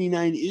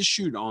 1099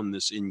 issued on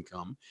this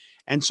income.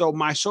 And so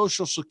my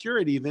Social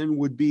Security then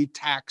would be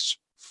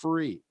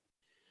tax-free.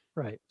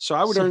 Right. So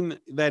I would earn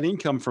that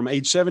income from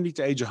age 70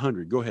 to age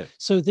 100. Go ahead.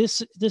 So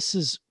this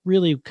is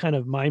really kind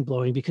of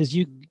mind-blowing because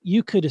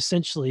you could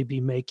essentially be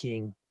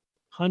making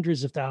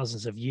hundreds of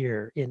thousands a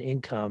year in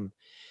income,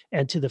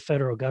 and to the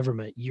federal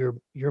government,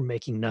 you're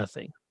making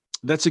nothing.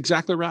 That's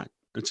exactly right.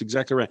 That's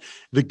exactly right.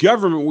 The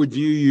government would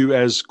view you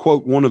as,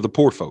 quote, one of the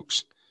poor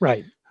folks.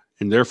 Right.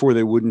 And therefore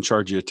they wouldn't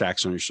charge you a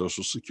tax on your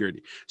Social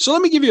Security. So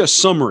let me give you a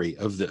summary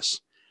of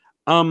this.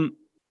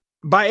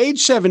 By age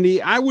 70,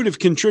 I would have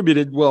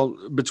contributed,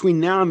 between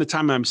now and the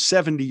time I'm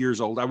 70 years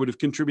old, I would have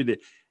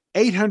contributed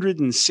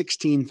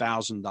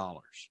 $816,000.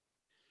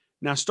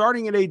 Now,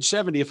 starting at age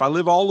 70, if I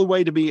live all the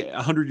way to be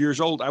 100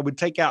 years old, I would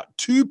take out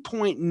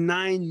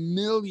 $2.9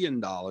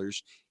 million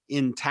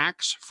in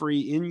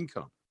tax-free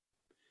income.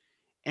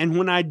 And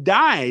when I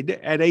died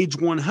at age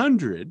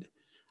 100,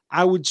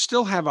 I would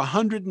still have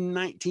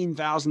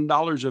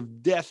 $119,000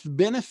 of death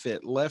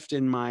benefit left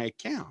in my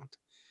account.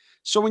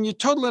 So when you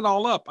total it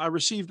all up, I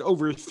received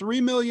over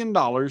 $3 million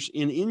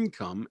in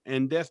income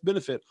and death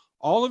benefit,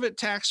 all of it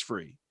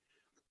tax-free,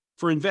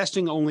 for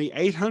investing only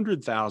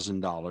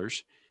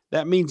 $800,000.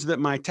 That means that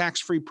my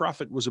tax-free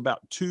profit was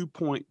about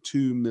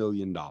 $2.2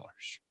 million.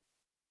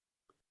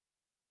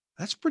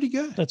 That's pretty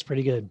good. That's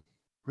pretty good.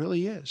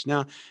 Really is.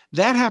 Now,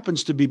 that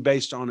happens to be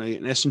based on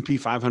an S&P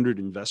 500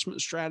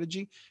 investment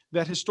strategy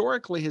that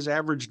historically has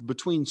averaged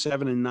between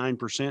 7 and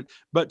 9%.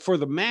 But for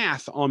the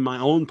math on my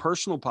own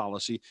personal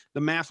policy, the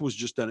math was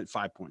just done at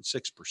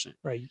 5.6%.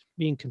 Right.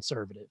 Being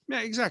conservative. Yeah,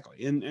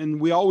 exactly. And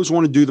we always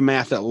want to do the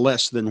math at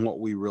less than what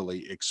we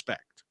really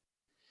expect.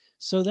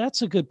 So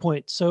that's a good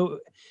point. So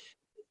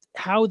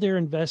how they're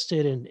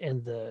invested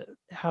and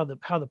how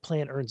the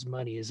plan earns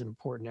money is an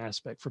important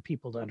aspect for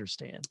people to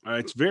understand.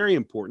 It's very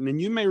important.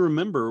 And you may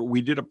remember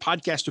we did a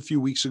podcast a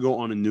few weeks ago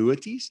on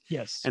annuities.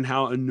 Yes. And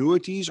how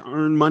annuities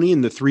earn money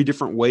and the 3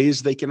 different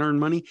ways they can earn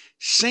money.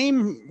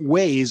 Same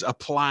ways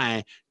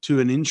apply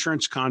to an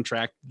insurance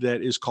contract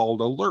that is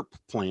called a LIRP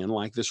plan,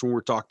 like this one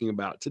we're talking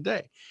about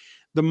today.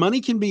 The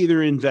money can be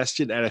either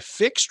invested at a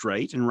fixed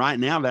rate, and right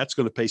now that's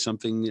going to pay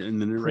something in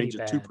the range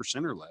of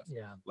 2% or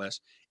less.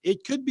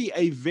 It could be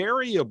a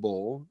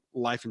variable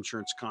life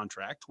insurance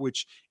contract,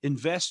 which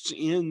invests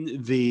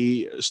in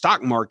the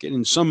stock market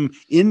and some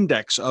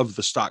index of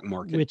the stock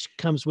market, which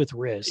comes with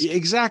risk.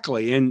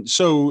 Exactly. And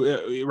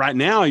so right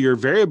now your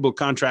variable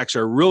contracts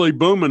are really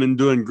booming and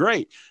doing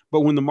great. But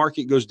when the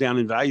market goes down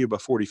in value by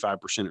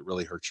 45%, it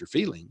really hurts your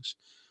feelings.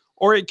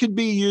 Or it could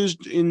be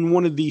used in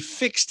one of the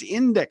fixed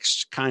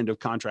index kind of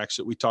contracts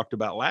that we talked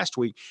about last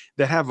week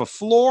that have a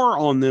floor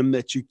on them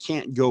that you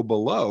can't go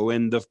below.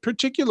 And the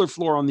particular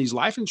floor on these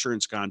life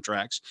insurance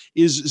contracts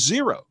is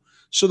 0.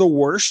 So the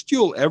worst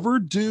you'll ever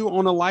do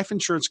on a life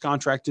insurance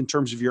contract in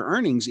terms of your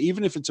earnings,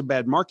 even if it's a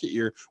bad market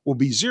year, will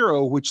be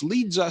 0, which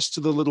leads us to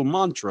the little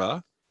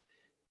mantra.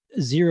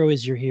 0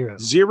 is your hero.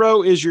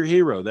 0 is your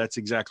hero. That's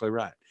exactly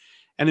right.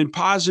 And in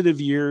positive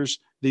years,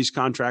 these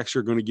contracts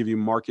are going to give you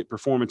market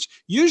performance.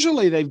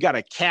 Usually they've got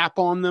a cap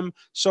on them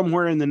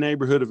somewhere in the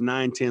neighborhood of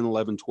 9, 10,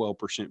 11,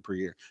 12% per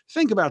year.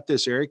 Think about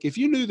this, Eric. If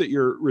you knew that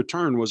your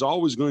return was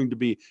always going to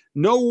be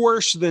no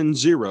worse than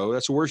 0,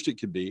 that's the worst it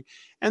could be,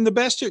 and the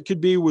best it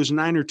could be was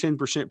 9 or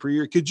 10% per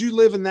year, could you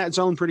live in that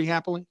zone pretty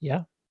happily?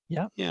 Yeah.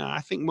 Yeah,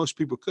 I think most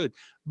people could,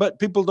 but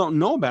people don't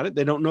know about it.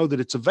 They don't know that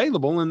it's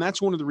available. And that's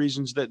one of the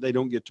reasons that they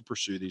don't get to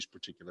pursue these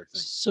particular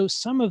things. So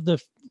some of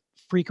the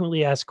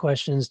frequently asked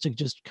questions, to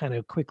just kind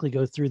of quickly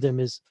go through them,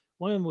 is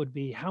one of them would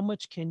be, how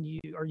much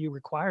are you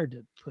required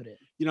to put in?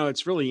 You know,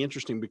 it's really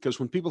interesting because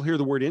when people hear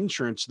the word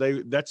insurance,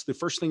 that's the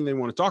first thing they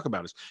want to talk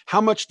about is, how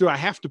much do I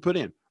have to put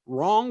in?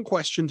 Wrong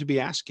question to be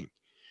asking.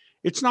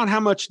 It's not how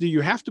much do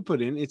you have to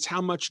put in, it's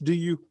how much do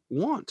you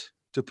want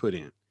to put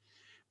in?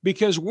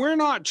 Because we're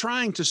not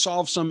trying to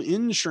solve some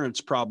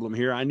insurance problem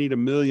here. I need $1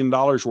 million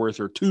worth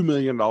or $2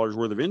 million worth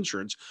of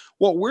insurance.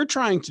 What we're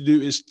trying to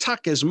do is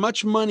tuck as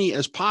much money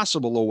as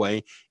possible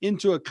away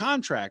into a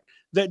contract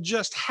that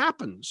just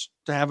happens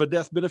to have a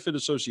death benefit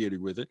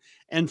associated with it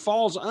and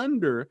falls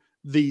under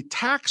the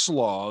tax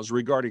laws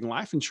regarding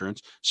life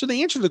insurance. So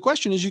the answer to the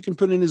question is you can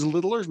put in as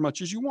little or as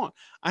much as you want.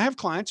 I have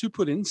clients who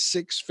put in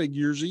 6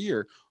 figures a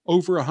year,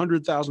 over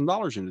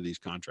 $100,000 into these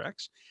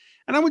contracts.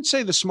 And I would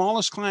say the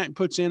smallest client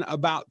puts in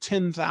about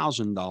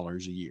 $10,000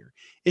 a year.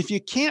 If you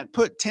can't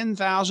put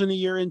 $10,000 a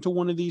year into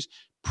one of these,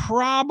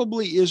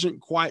 probably isn't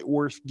quite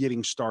worth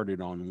getting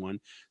started on one.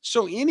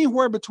 So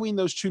anywhere between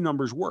those two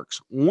numbers works.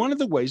 One of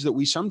the ways that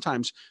we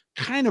sometimes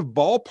kind of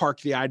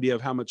ballpark the idea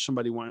of how much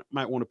somebody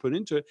might want to put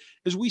into it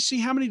is we see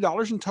how many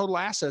dollars in total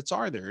assets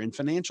are there in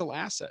financial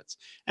assets.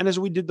 And as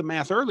we did the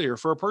math earlier,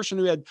 for a person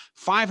who had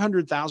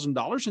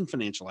 $500,000 in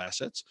financial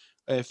assets,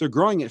 if they're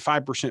growing at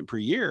 5% per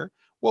year,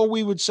 well,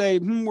 we would say,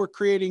 we're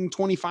creating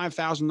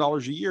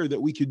 $25,000 a year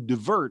that we could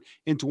divert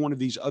into one of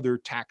these other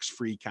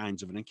tax-free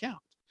kinds of an account.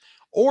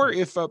 Or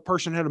if a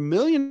person had $1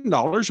 million,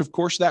 of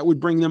course, that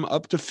would bring them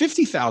up to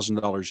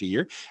 $50,000 a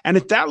year. And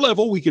at that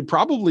level, we could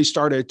probably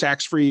start a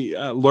tax-free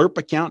LIRP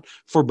account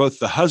for both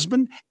the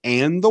husband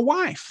and the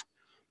wife.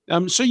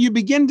 So you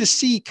begin to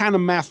see kind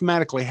of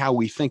mathematically how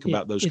we think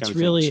about those kind of things.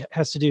 It really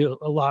has to do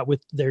a lot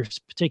with their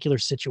particular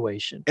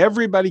situation.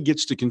 Everybody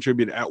gets to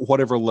contribute at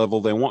whatever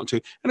level they want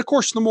to. And of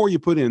course, the more you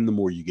put in, the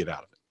more you get out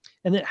of it.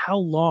 And then how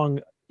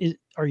long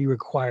are you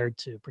required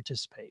to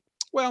participate?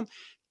 Well,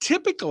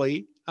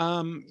 typically,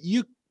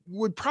 you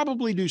would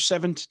probably do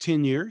 7 to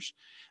 10 years.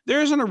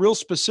 There isn't a real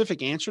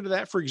specific answer to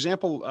that. For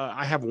example,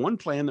 I have one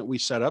plan that we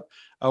set up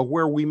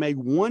where we made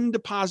one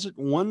deposit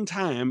one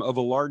time of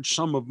a large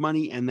sum of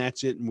money, and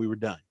that's it, and we were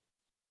done.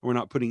 We're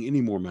not putting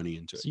any more money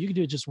into it. So you can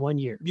do it just 1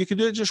 year. You could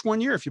do it just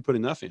 1 year if you put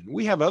enough in.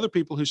 We have other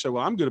people who say,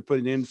 well, I'm going to put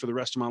it in for the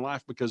rest of my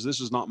life because this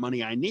is not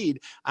money I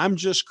need. I'm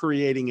just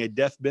creating a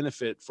death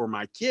benefit for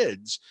my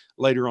kids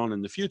later on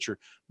in the future.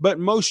 But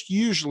most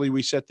usually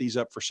we set these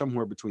up for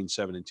somewhere between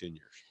 7 and 10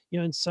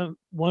 years. And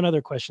one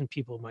other question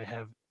people might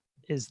have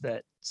is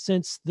that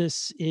since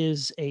this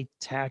is a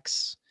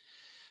tax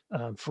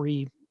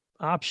free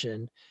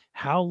option,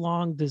 how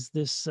long does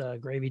this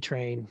gravy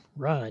train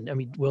run? I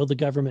mean, will the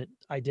government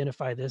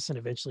identify this and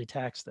eventually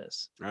tax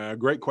this?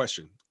 Great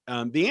question.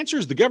 The answer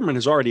is the government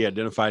has already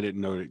identified it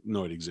and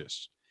knows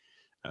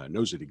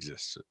it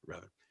exists,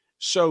 rather.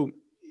 So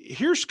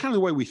here's kind of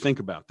the way we think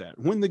about that.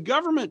 When the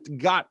government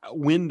got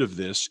wind of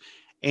this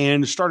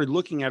and started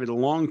looking at it a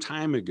long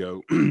time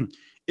ago,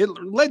 it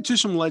led to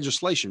some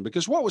legislation,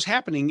 because what was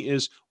happening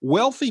is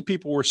wealthy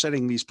people were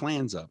setting these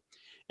plans up.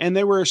 And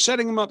they were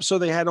setting them up so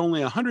they had only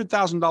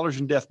 $100,000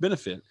 in death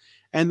benefit,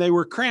 and they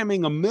were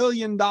cramming $1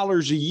 million a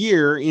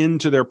year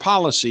into their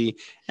policy.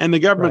 And the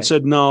government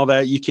said, no,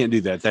 that you can't do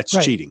that. That's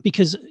cheating.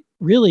 Because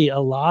really a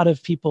lot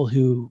of people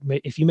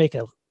if you make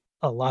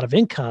a lot of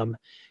income,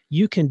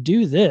 you can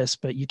do this,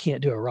 but you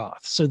can't do a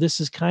Roth. So this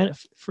is kind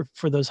of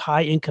for those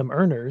high income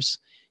earners.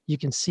 You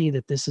can see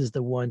that this is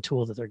the one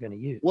tool that they're going to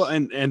use. Well,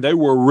 and they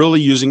were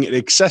really using it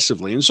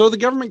excessively. And so the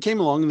government came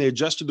along and they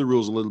adjusted the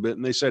rules a little bit.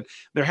 And they said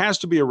there has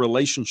to be a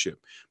relationship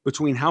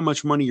between how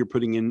much money you're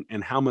putting in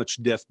and how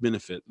much death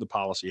benefit the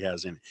policy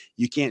has in it.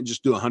 You can't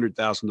just do a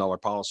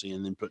 $100,000 policy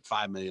and then put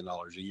 $5 million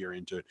a year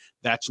into it.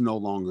 That's no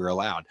longer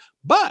allowed.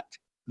 But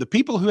the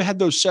people who had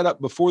those set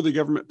up before the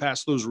government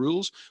passed those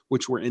rules,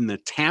 which were in the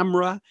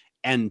TAMRA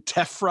and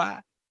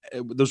TEFRA,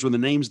 those were the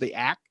names, the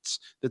acts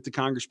that the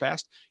Congress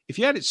passed. If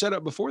you had it set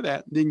up before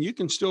that, then you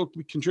can still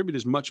contribute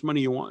as much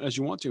money as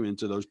you want to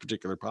into those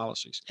particular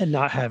policies. And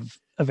not have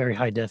a very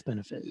high death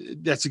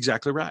benefit. That's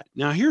exactly right.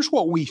 Now, here's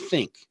what we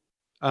think.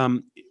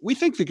 We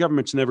think the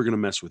government's never going to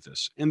mess with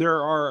this. And there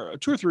are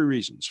 2 or 3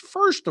 reasons.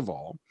 First of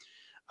all,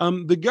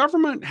 the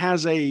government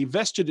has a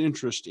vested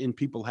interest in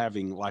people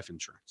having life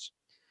insurance.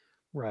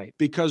 Right.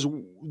 Because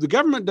the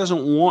government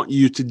doesn't want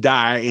you to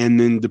die and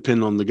then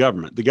depend on the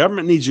government. The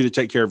government needs you to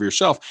take care of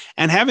yourself.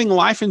 And having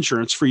life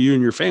insurance for you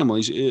and your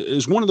families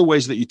is one of the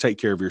ways that you take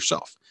care of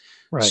yourself.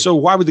 Right. So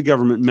why would the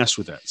government mess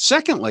with that?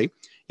 Secondly,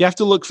 you have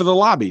to look for the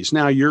lobbies.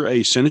 Now, you're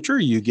a senator,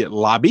 you get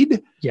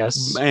lobbied.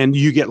 Yes. And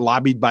you get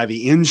lobbied by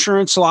the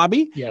insurance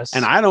lobby. Yes.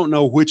 And I don't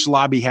know which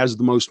lobby has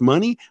the most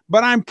money,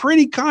 but I'm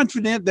pretty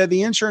confident that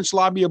the insurance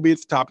lobby will be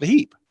at the top of the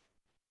heap.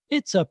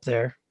 It's up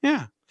there.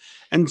 Yeah.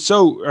 And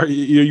so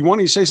you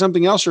want to say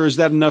something else, or is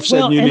that enough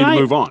said and you need to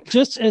move on?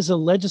 Just as a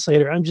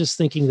legislator, I'm just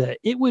thinking that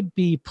it would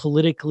be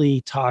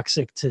politically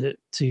toxic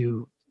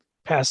to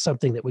pass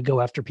something that would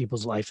go after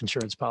people's life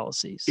insurance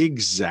policies.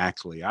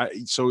 Exactly.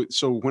 So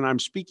when I'm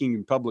speaking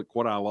in public,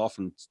 what I'll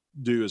often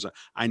do is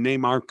I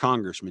name our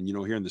congressman,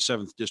 here in the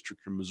 7th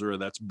District of Missouri,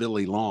 that's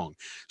Billy Long.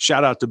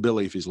 Shout out to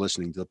Billy if he's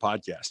listening to the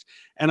podcast.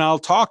 And I'll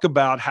talk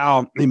about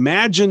how,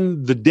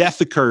 imagine the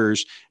death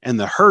occurs and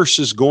the hearse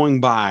is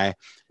going by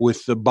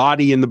with the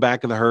body in the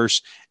back of the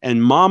hearse,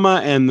 and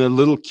mama and the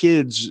little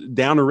kids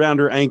down around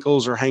her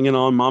ankles are hanging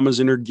on. Mama's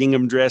in her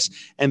gingham dress,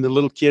 and the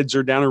little kids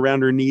are down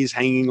around her knees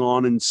hanging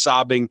on and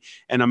sobbing.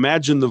 And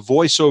imagine the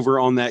voiceover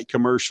on that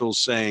commercial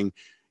saying,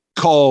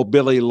 "Call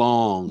Billy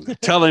Long,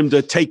 tell him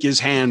to take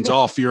his hands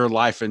off your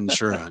life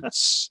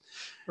insurance."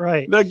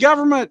 Right. The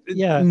government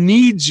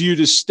needs you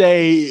to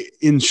stay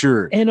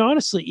insured. And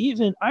honestly,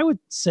 even I would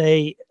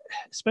say,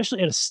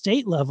 especially at a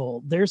state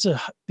level, there's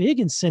a big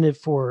incentive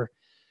for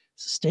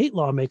state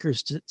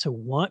lawmakers to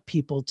want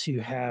people to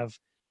have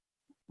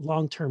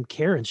long-term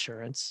care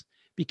insurance,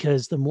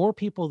 because the more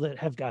people that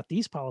have got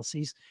these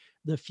policies,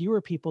 the fewer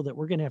people that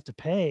we're going to have to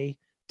pay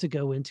to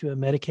go into a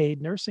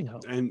Medicaid nursing home.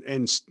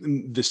 And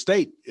the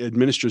state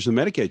administers the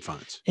Medicaid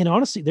funds. And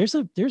honestly,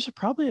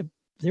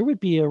 there would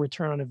be a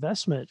return on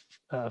investment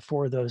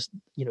for those,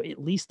 at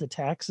least the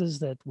taxes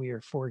that we are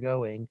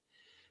foregoing,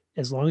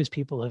 as long as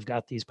people have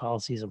got these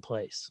policies in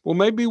place. Well,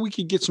 maybe we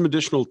could get some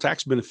additional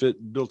tax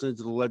benefit built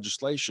into the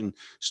legislation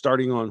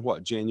starting on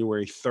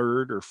January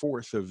 3rd or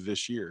 4th of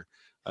this year.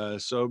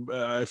 So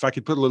if I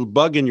could put a little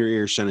bug in your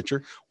ear,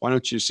 Senator, why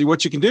don't you see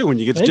what you can do when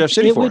you get to Jeff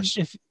City for us?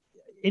 If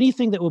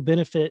anything that will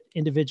benefit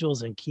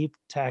individuals and keep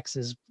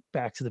taxes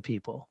back to the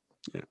people.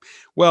 Yeah.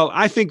 Well,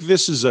 I think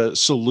this is a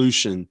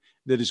solution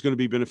that is going to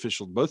be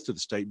beneficial both to the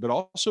state, but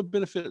also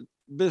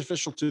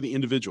beneficial to the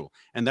individual.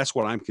 And that's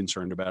what I'm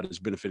concerned about, is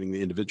benefiting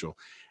the individual.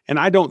 And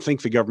I don't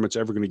think the government's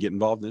ever going to get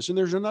involved in this. And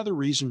there's another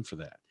reason for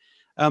that.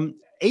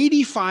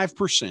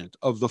 85%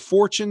 of the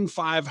Fortune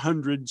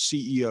 500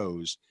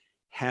 CEOs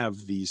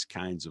have these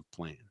kinds of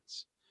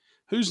plans.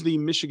 Who's the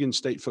Michigan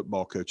State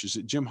football coach? Is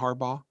it Jim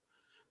Harbaugh?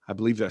 I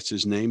believe that's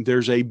his name.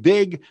 There's a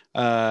big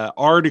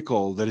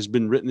article that has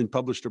been written and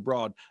published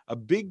abroad. A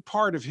big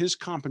part of his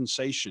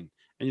compensation,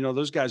 and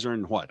those guys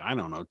earn I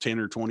don't know, 10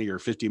 or 20 or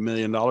 $50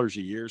 million a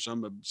year,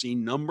 some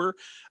obscene number.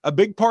 A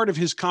big part of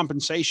his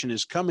compensation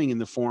is coming in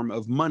the form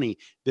of money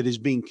that is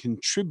being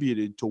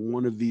contributed to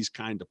one of these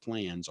kind of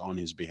plans on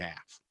his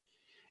behalf.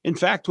 In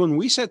fact, when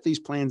we set these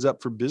plans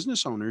up for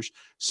business owners,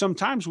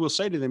 sometimes we'll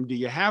say to them, do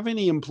you have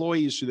any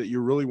employees that you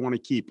really want to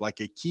keep,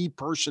 like a key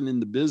person in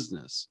the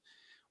business?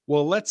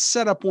 Well, let's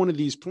set up one of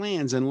these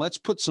plans and let's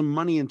put some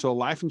money into a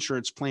life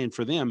insurance plan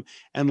for them.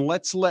 And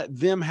let's let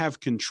them have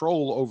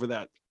control over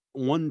that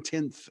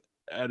 1/10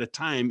 at a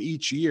time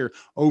each year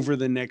over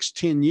the next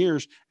 10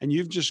 years. And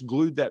you've just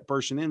glued that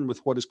person in with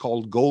what is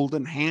called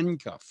golden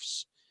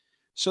handcuffs.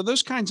 So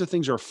those kinds of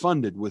things are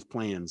funded with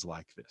plans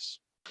like this.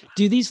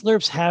 Do these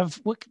LIRPs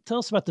have, tell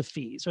us about the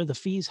fees? Are the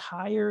fees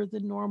higher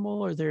than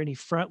normal? Are there any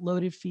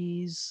front-loaded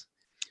fees?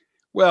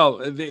 Well,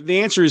 the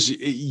answer is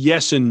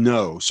yes and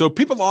no. So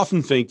people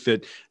often think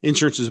that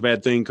insurance is a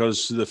bad thing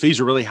because the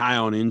fees are really high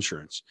on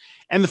insurance.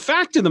 And the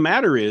fact of the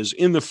matter is,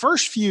 in the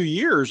first few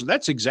years,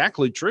 that's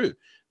exactly true.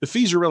 The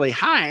fees are really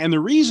high. And the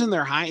reason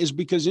they're high is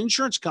because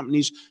insurance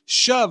companies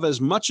shove as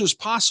much as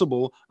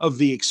possible of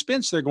the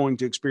expense they're going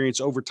to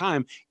experience over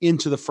time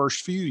into the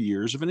first few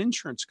years of an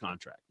insurance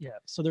contract. Yeah.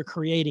 So they're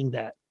creating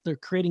that. They're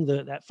creating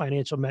that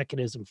financial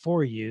mechanism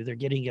for you. They're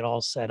getting it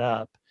all set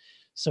up.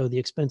 So the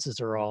expenses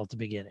are all at the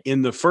beginning.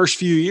 In the first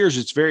few years,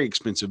 it's very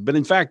expensive. But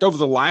in fact, over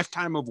the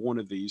lifetime of one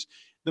of these,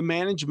 the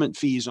management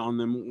fees on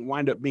them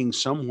wind up being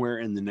somewhere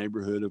in the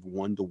neighborhood of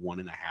 1 to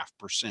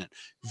 1.5%,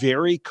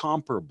 very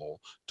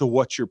comparable to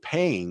what you're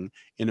paying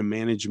in a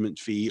management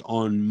fee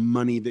on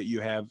money that you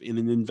have in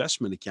an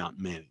investment account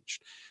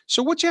managed.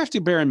 So what you have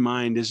to bear in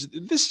mind is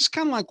this is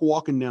kind of like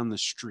walking down the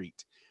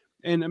street.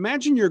 And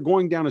imagine you're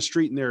going down a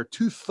street and there are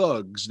two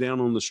thugs down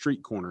on the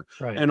street corner.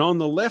 Right. And on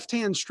the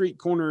left-hand street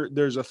corner,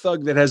 there's a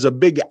thug that has a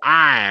big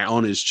eye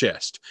on his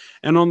chest.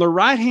 And on the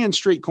right-hand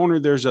street corner,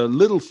 there's a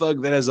little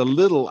thug that has a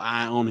little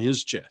eye on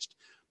his chest.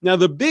 Now,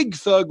 the big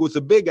thug with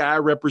the big eye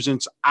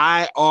represents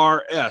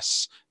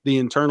IRS, the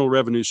Internal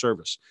Revenue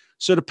Service.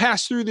 So to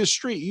pass through this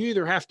street, you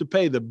either have to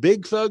pay the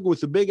big thug with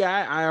the big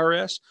eye,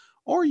 IRS,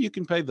 or you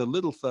can pay the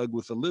little thug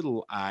with the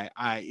little I,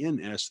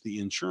 INS, the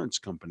insurance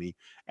company.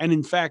 And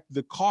in fact,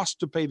 the cost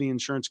to pay the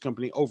insurance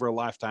company over a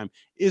lifetime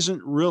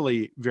isn't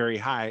really very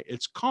high.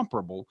 It's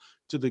comparable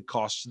to the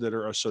costs that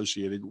are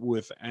associated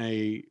with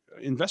a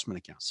investment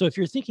account. So if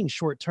you're thinking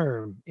short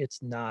term,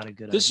 it's not a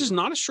good idea. This is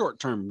not a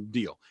short-term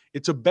deal.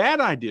 It's a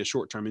bad idea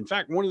short-term. In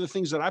fact, one of the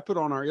things that I put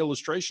on our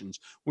illustrations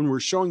when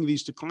we're showing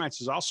these to clients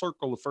is I'll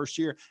circle the first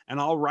year and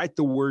I'll write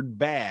the word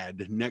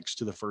bad next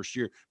to the first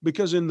year,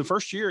 because in the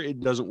first year, it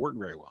doesn't work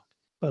very well.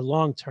 But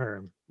long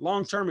term,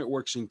 it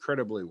works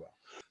incredibly well.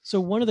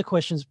 So one of the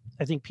questions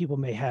I think people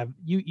may have,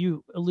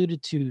 you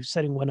alluded to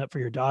setting one up for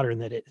your daughter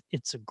and that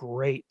it's a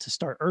great to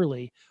start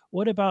early.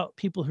 What about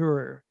people who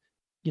are,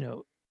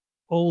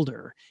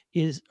 older?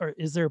 Is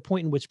there a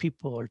point in which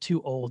people are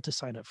too old to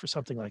sign up for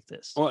something like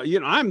this? Well,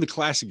 I'm the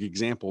classic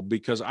example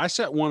because I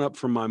set one up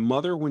for my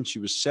mother when she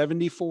was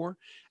 74,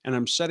 and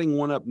I'm setting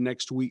one up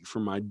next week for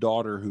my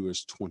daughter who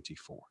is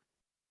 24.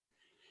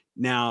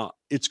 Now,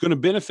 it's going to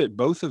benefit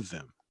both of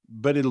them,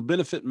 but it'll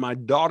benefit my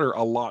daughter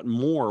a lot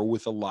more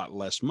with a lot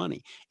less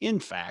money. In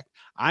fact,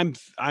 I'm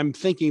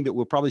thinking that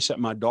we'll probably set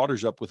my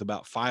daughters up with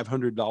about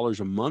 $500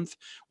 a month.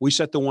 We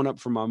set the one up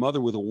for my mother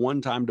with a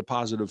one-time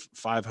deposit of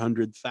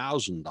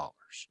 $500,000.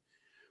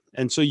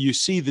 And so you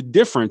see the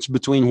difference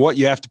between what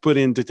you have to put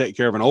in to take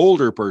care of an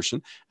older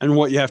person and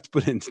what you have to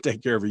put in to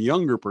take care of a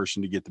younger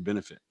person to get the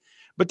benefit.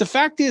 But the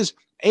fact is,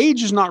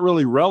 age is not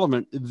really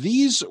relevant.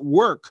 These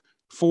work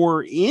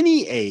for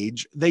any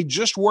age. They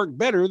just work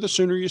better the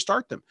sooner you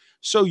start them.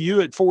 So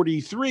you at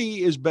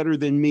 43 is better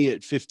than me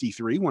at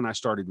 53 when I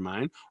started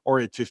mine, or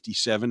at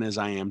 57 as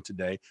I am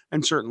today,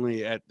 and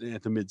certainly at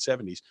the mid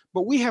 70s.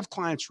 But we have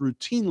clients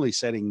routinely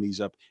setting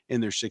these up in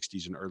their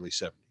 60s and early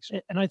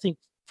 70s. And I think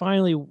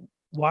finally,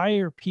 why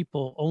are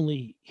people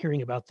only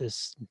hearing about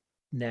this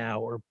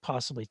now, or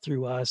possibly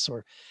through us,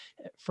 or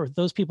for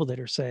those people that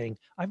are saying,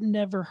 I've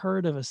never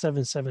heard of a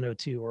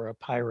 7702 or a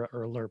PIRA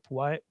or a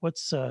LIRP?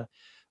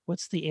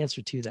 What's the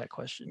answer to that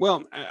question?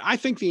 Well, I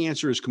think the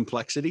answer is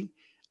complexity.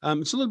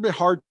 It's a little bit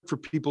hard for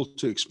people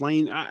to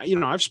explain.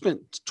 I've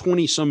spent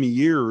 20 some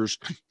years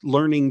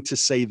learning to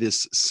say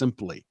this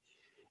simply.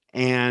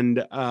 And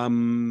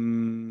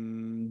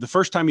the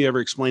first time you ever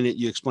explain it,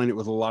 you explain it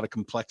with a lot of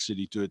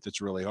complexity to it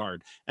that's really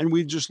hard. And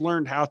we've just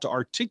learned how to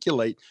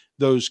articulate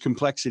those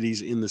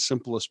complexities in the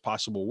simplest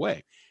possible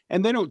way.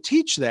 And they don't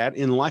teach that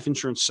in life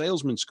insurance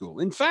salesman school.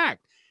 In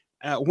fact,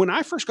 when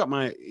I first got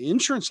my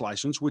insurance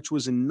license, which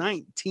was in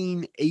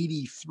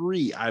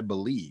 1983, I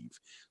believe,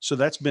 so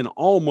that's been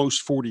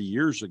almost 40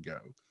 years ago,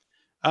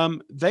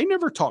 they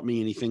never taught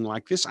me anything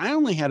like this. I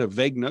only had a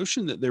vague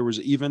notion that there was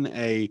even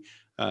a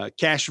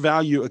cash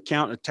value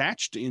account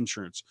attached to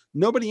insurance.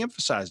 Nobody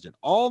emphasized it.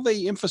 All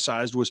they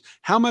emphasized was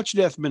how much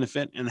death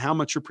benefit and how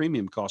much your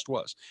premium cost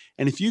was.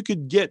 And if you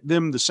could get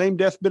them the same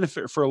death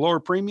benefit for a lower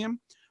premium,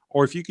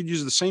 or if you could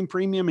use the same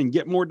premium and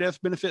get more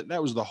death benefit, that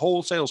was the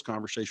whole sales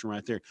conversation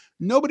right there.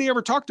 Nobody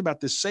ever talked about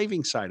this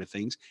saving side of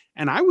things.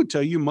 And I would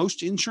tell you,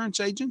 most insurance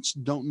agents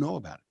don't know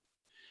about it.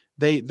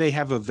 They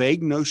have a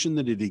vague notion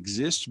that it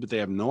exists, but they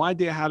have no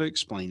idea how to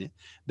explain it.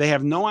 They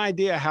have no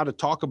idea how to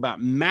talk about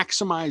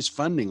maximize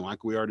funding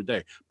like we are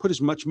today. Put as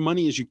much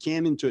money as you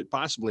can into it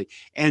possibly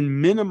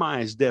and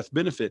minimize death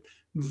benefit.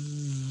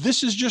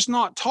 This is just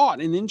not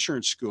taught in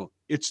insurance school.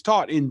 It's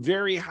taught in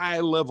very high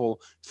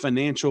level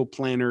financial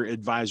planner,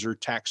 advisor,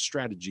 tax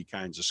strategy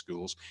kinds of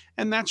schools.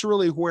 And that's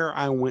really where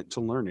I went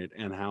to learn it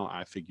and how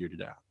I figured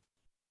it out.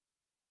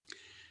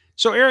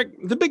 So,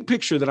 Eric, the big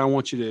picture that I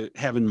want you to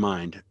have in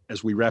mind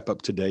as we wrap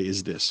up today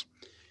is this.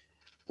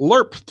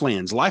 LIRP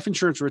plans, life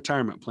insurance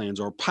retirement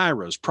plans, or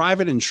PIRAs,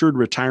 private insured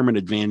retirement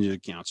advantage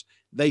accounts,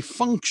 they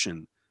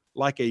function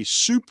like a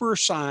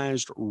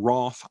supersized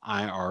Roth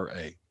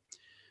IRA.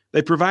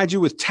 They provide you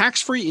with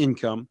tax-free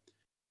income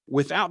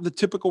without the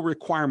typical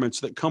requirements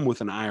that come with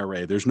an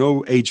IRA. There's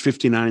no age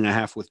 59 and a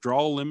half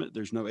withdrawal limit.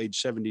 There's no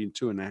age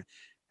 72 and a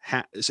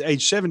half,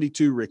 age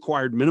 72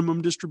 required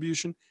minimum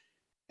distribution.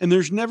 And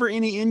there's never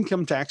any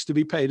income tax to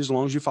be paid as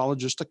long as you follow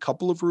just a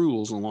couple of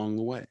rules along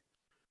the way.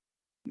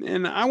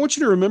 And I want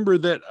you to remember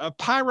that a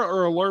PIRA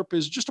or a LIRP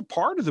is just a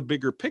part of the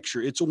bigger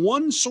picture. It's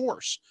one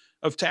source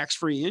of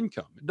tax-free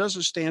income. It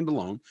doesn't stand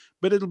alone,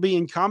 but it'll be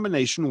in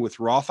combination with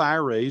Roth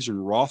IRAs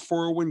and Roth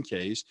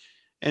 401ks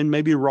and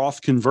maybe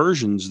Roth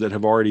conversions that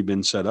have already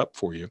been set up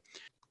for you.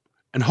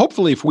 And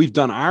hopefully, if we've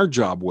done our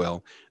job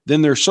well,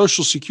 then their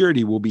Social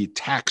Security will be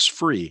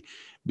tax-free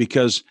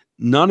because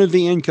none of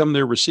the income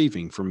they're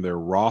receiving from their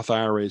Roth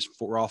IRAs,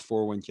 Roth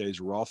 401ks,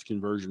 Roth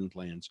conversion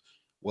plans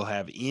will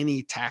have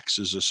any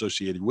taxes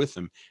associated with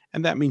them.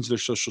 And that means their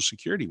Social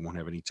Security won't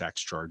have any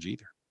tax charge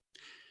either.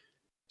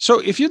 So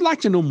if you'd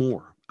like to know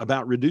more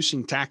about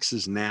reducing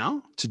taxes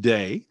now,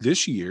 today,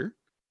 this year,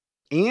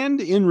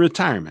 and in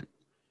retirement,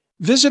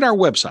 visit our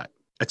website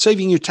at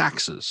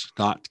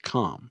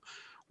savingyoutaxes.com,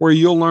 where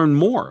you'll learn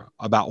more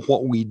about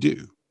what we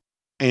do.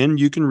 And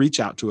you can reach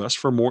out to us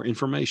for more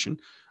information,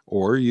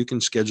 or you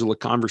can schedule a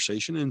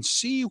conversation and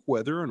see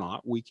whether or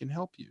not we can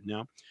help you.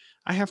 Now,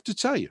 I have to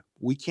tell you,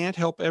 we can't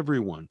help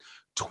everyone.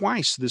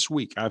 Twice this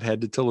week, I've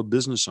had to tell a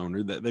business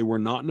owner that they were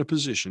not in a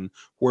position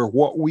where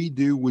what we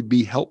do would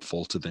be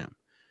helpful to them.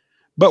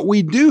 But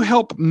we do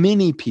help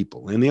many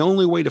people. And the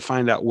only way to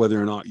find out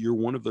whether or not you're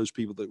one of those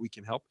people that we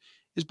can help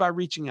is by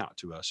reaching out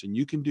to us. And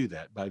you can do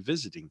that by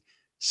visiting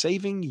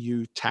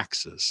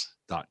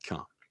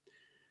savingyoutaxes.com.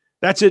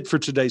 That's it for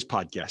today's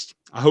podcast.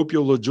 I hope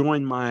you'll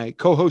join my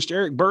co-host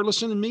Eric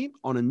Burlison and me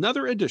on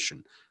another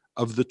edition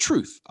of The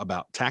Truth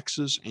About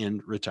Taxes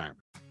and Retirement.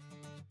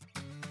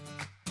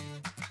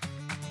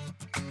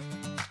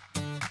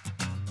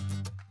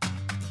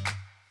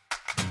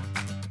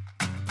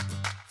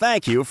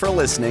 Thank you for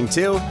listening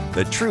to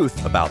The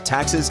Truth About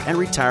Taxes and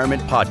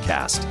Retirement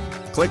podcast.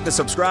 Click the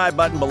subscribe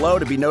button below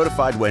to be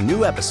notified when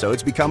new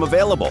episodes become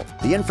available.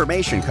 The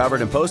information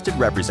covered and posted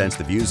represents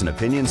the views and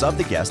opinions of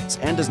the guests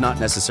and does not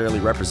necessarily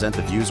represent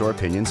the views or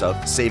opinions of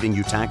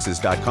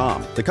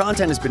savingyoutaxes.com. The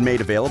content has been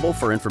made available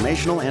for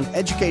informational and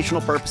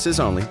educational purposes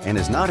only and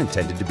is not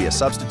intended to be a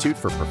substitute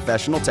for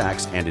professional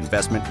tax and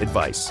investment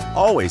advice.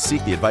 Always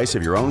seek the advice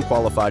of your own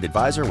qualified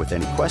advisor with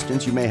any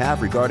questions you may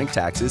have regarding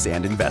taxes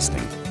and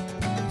investing.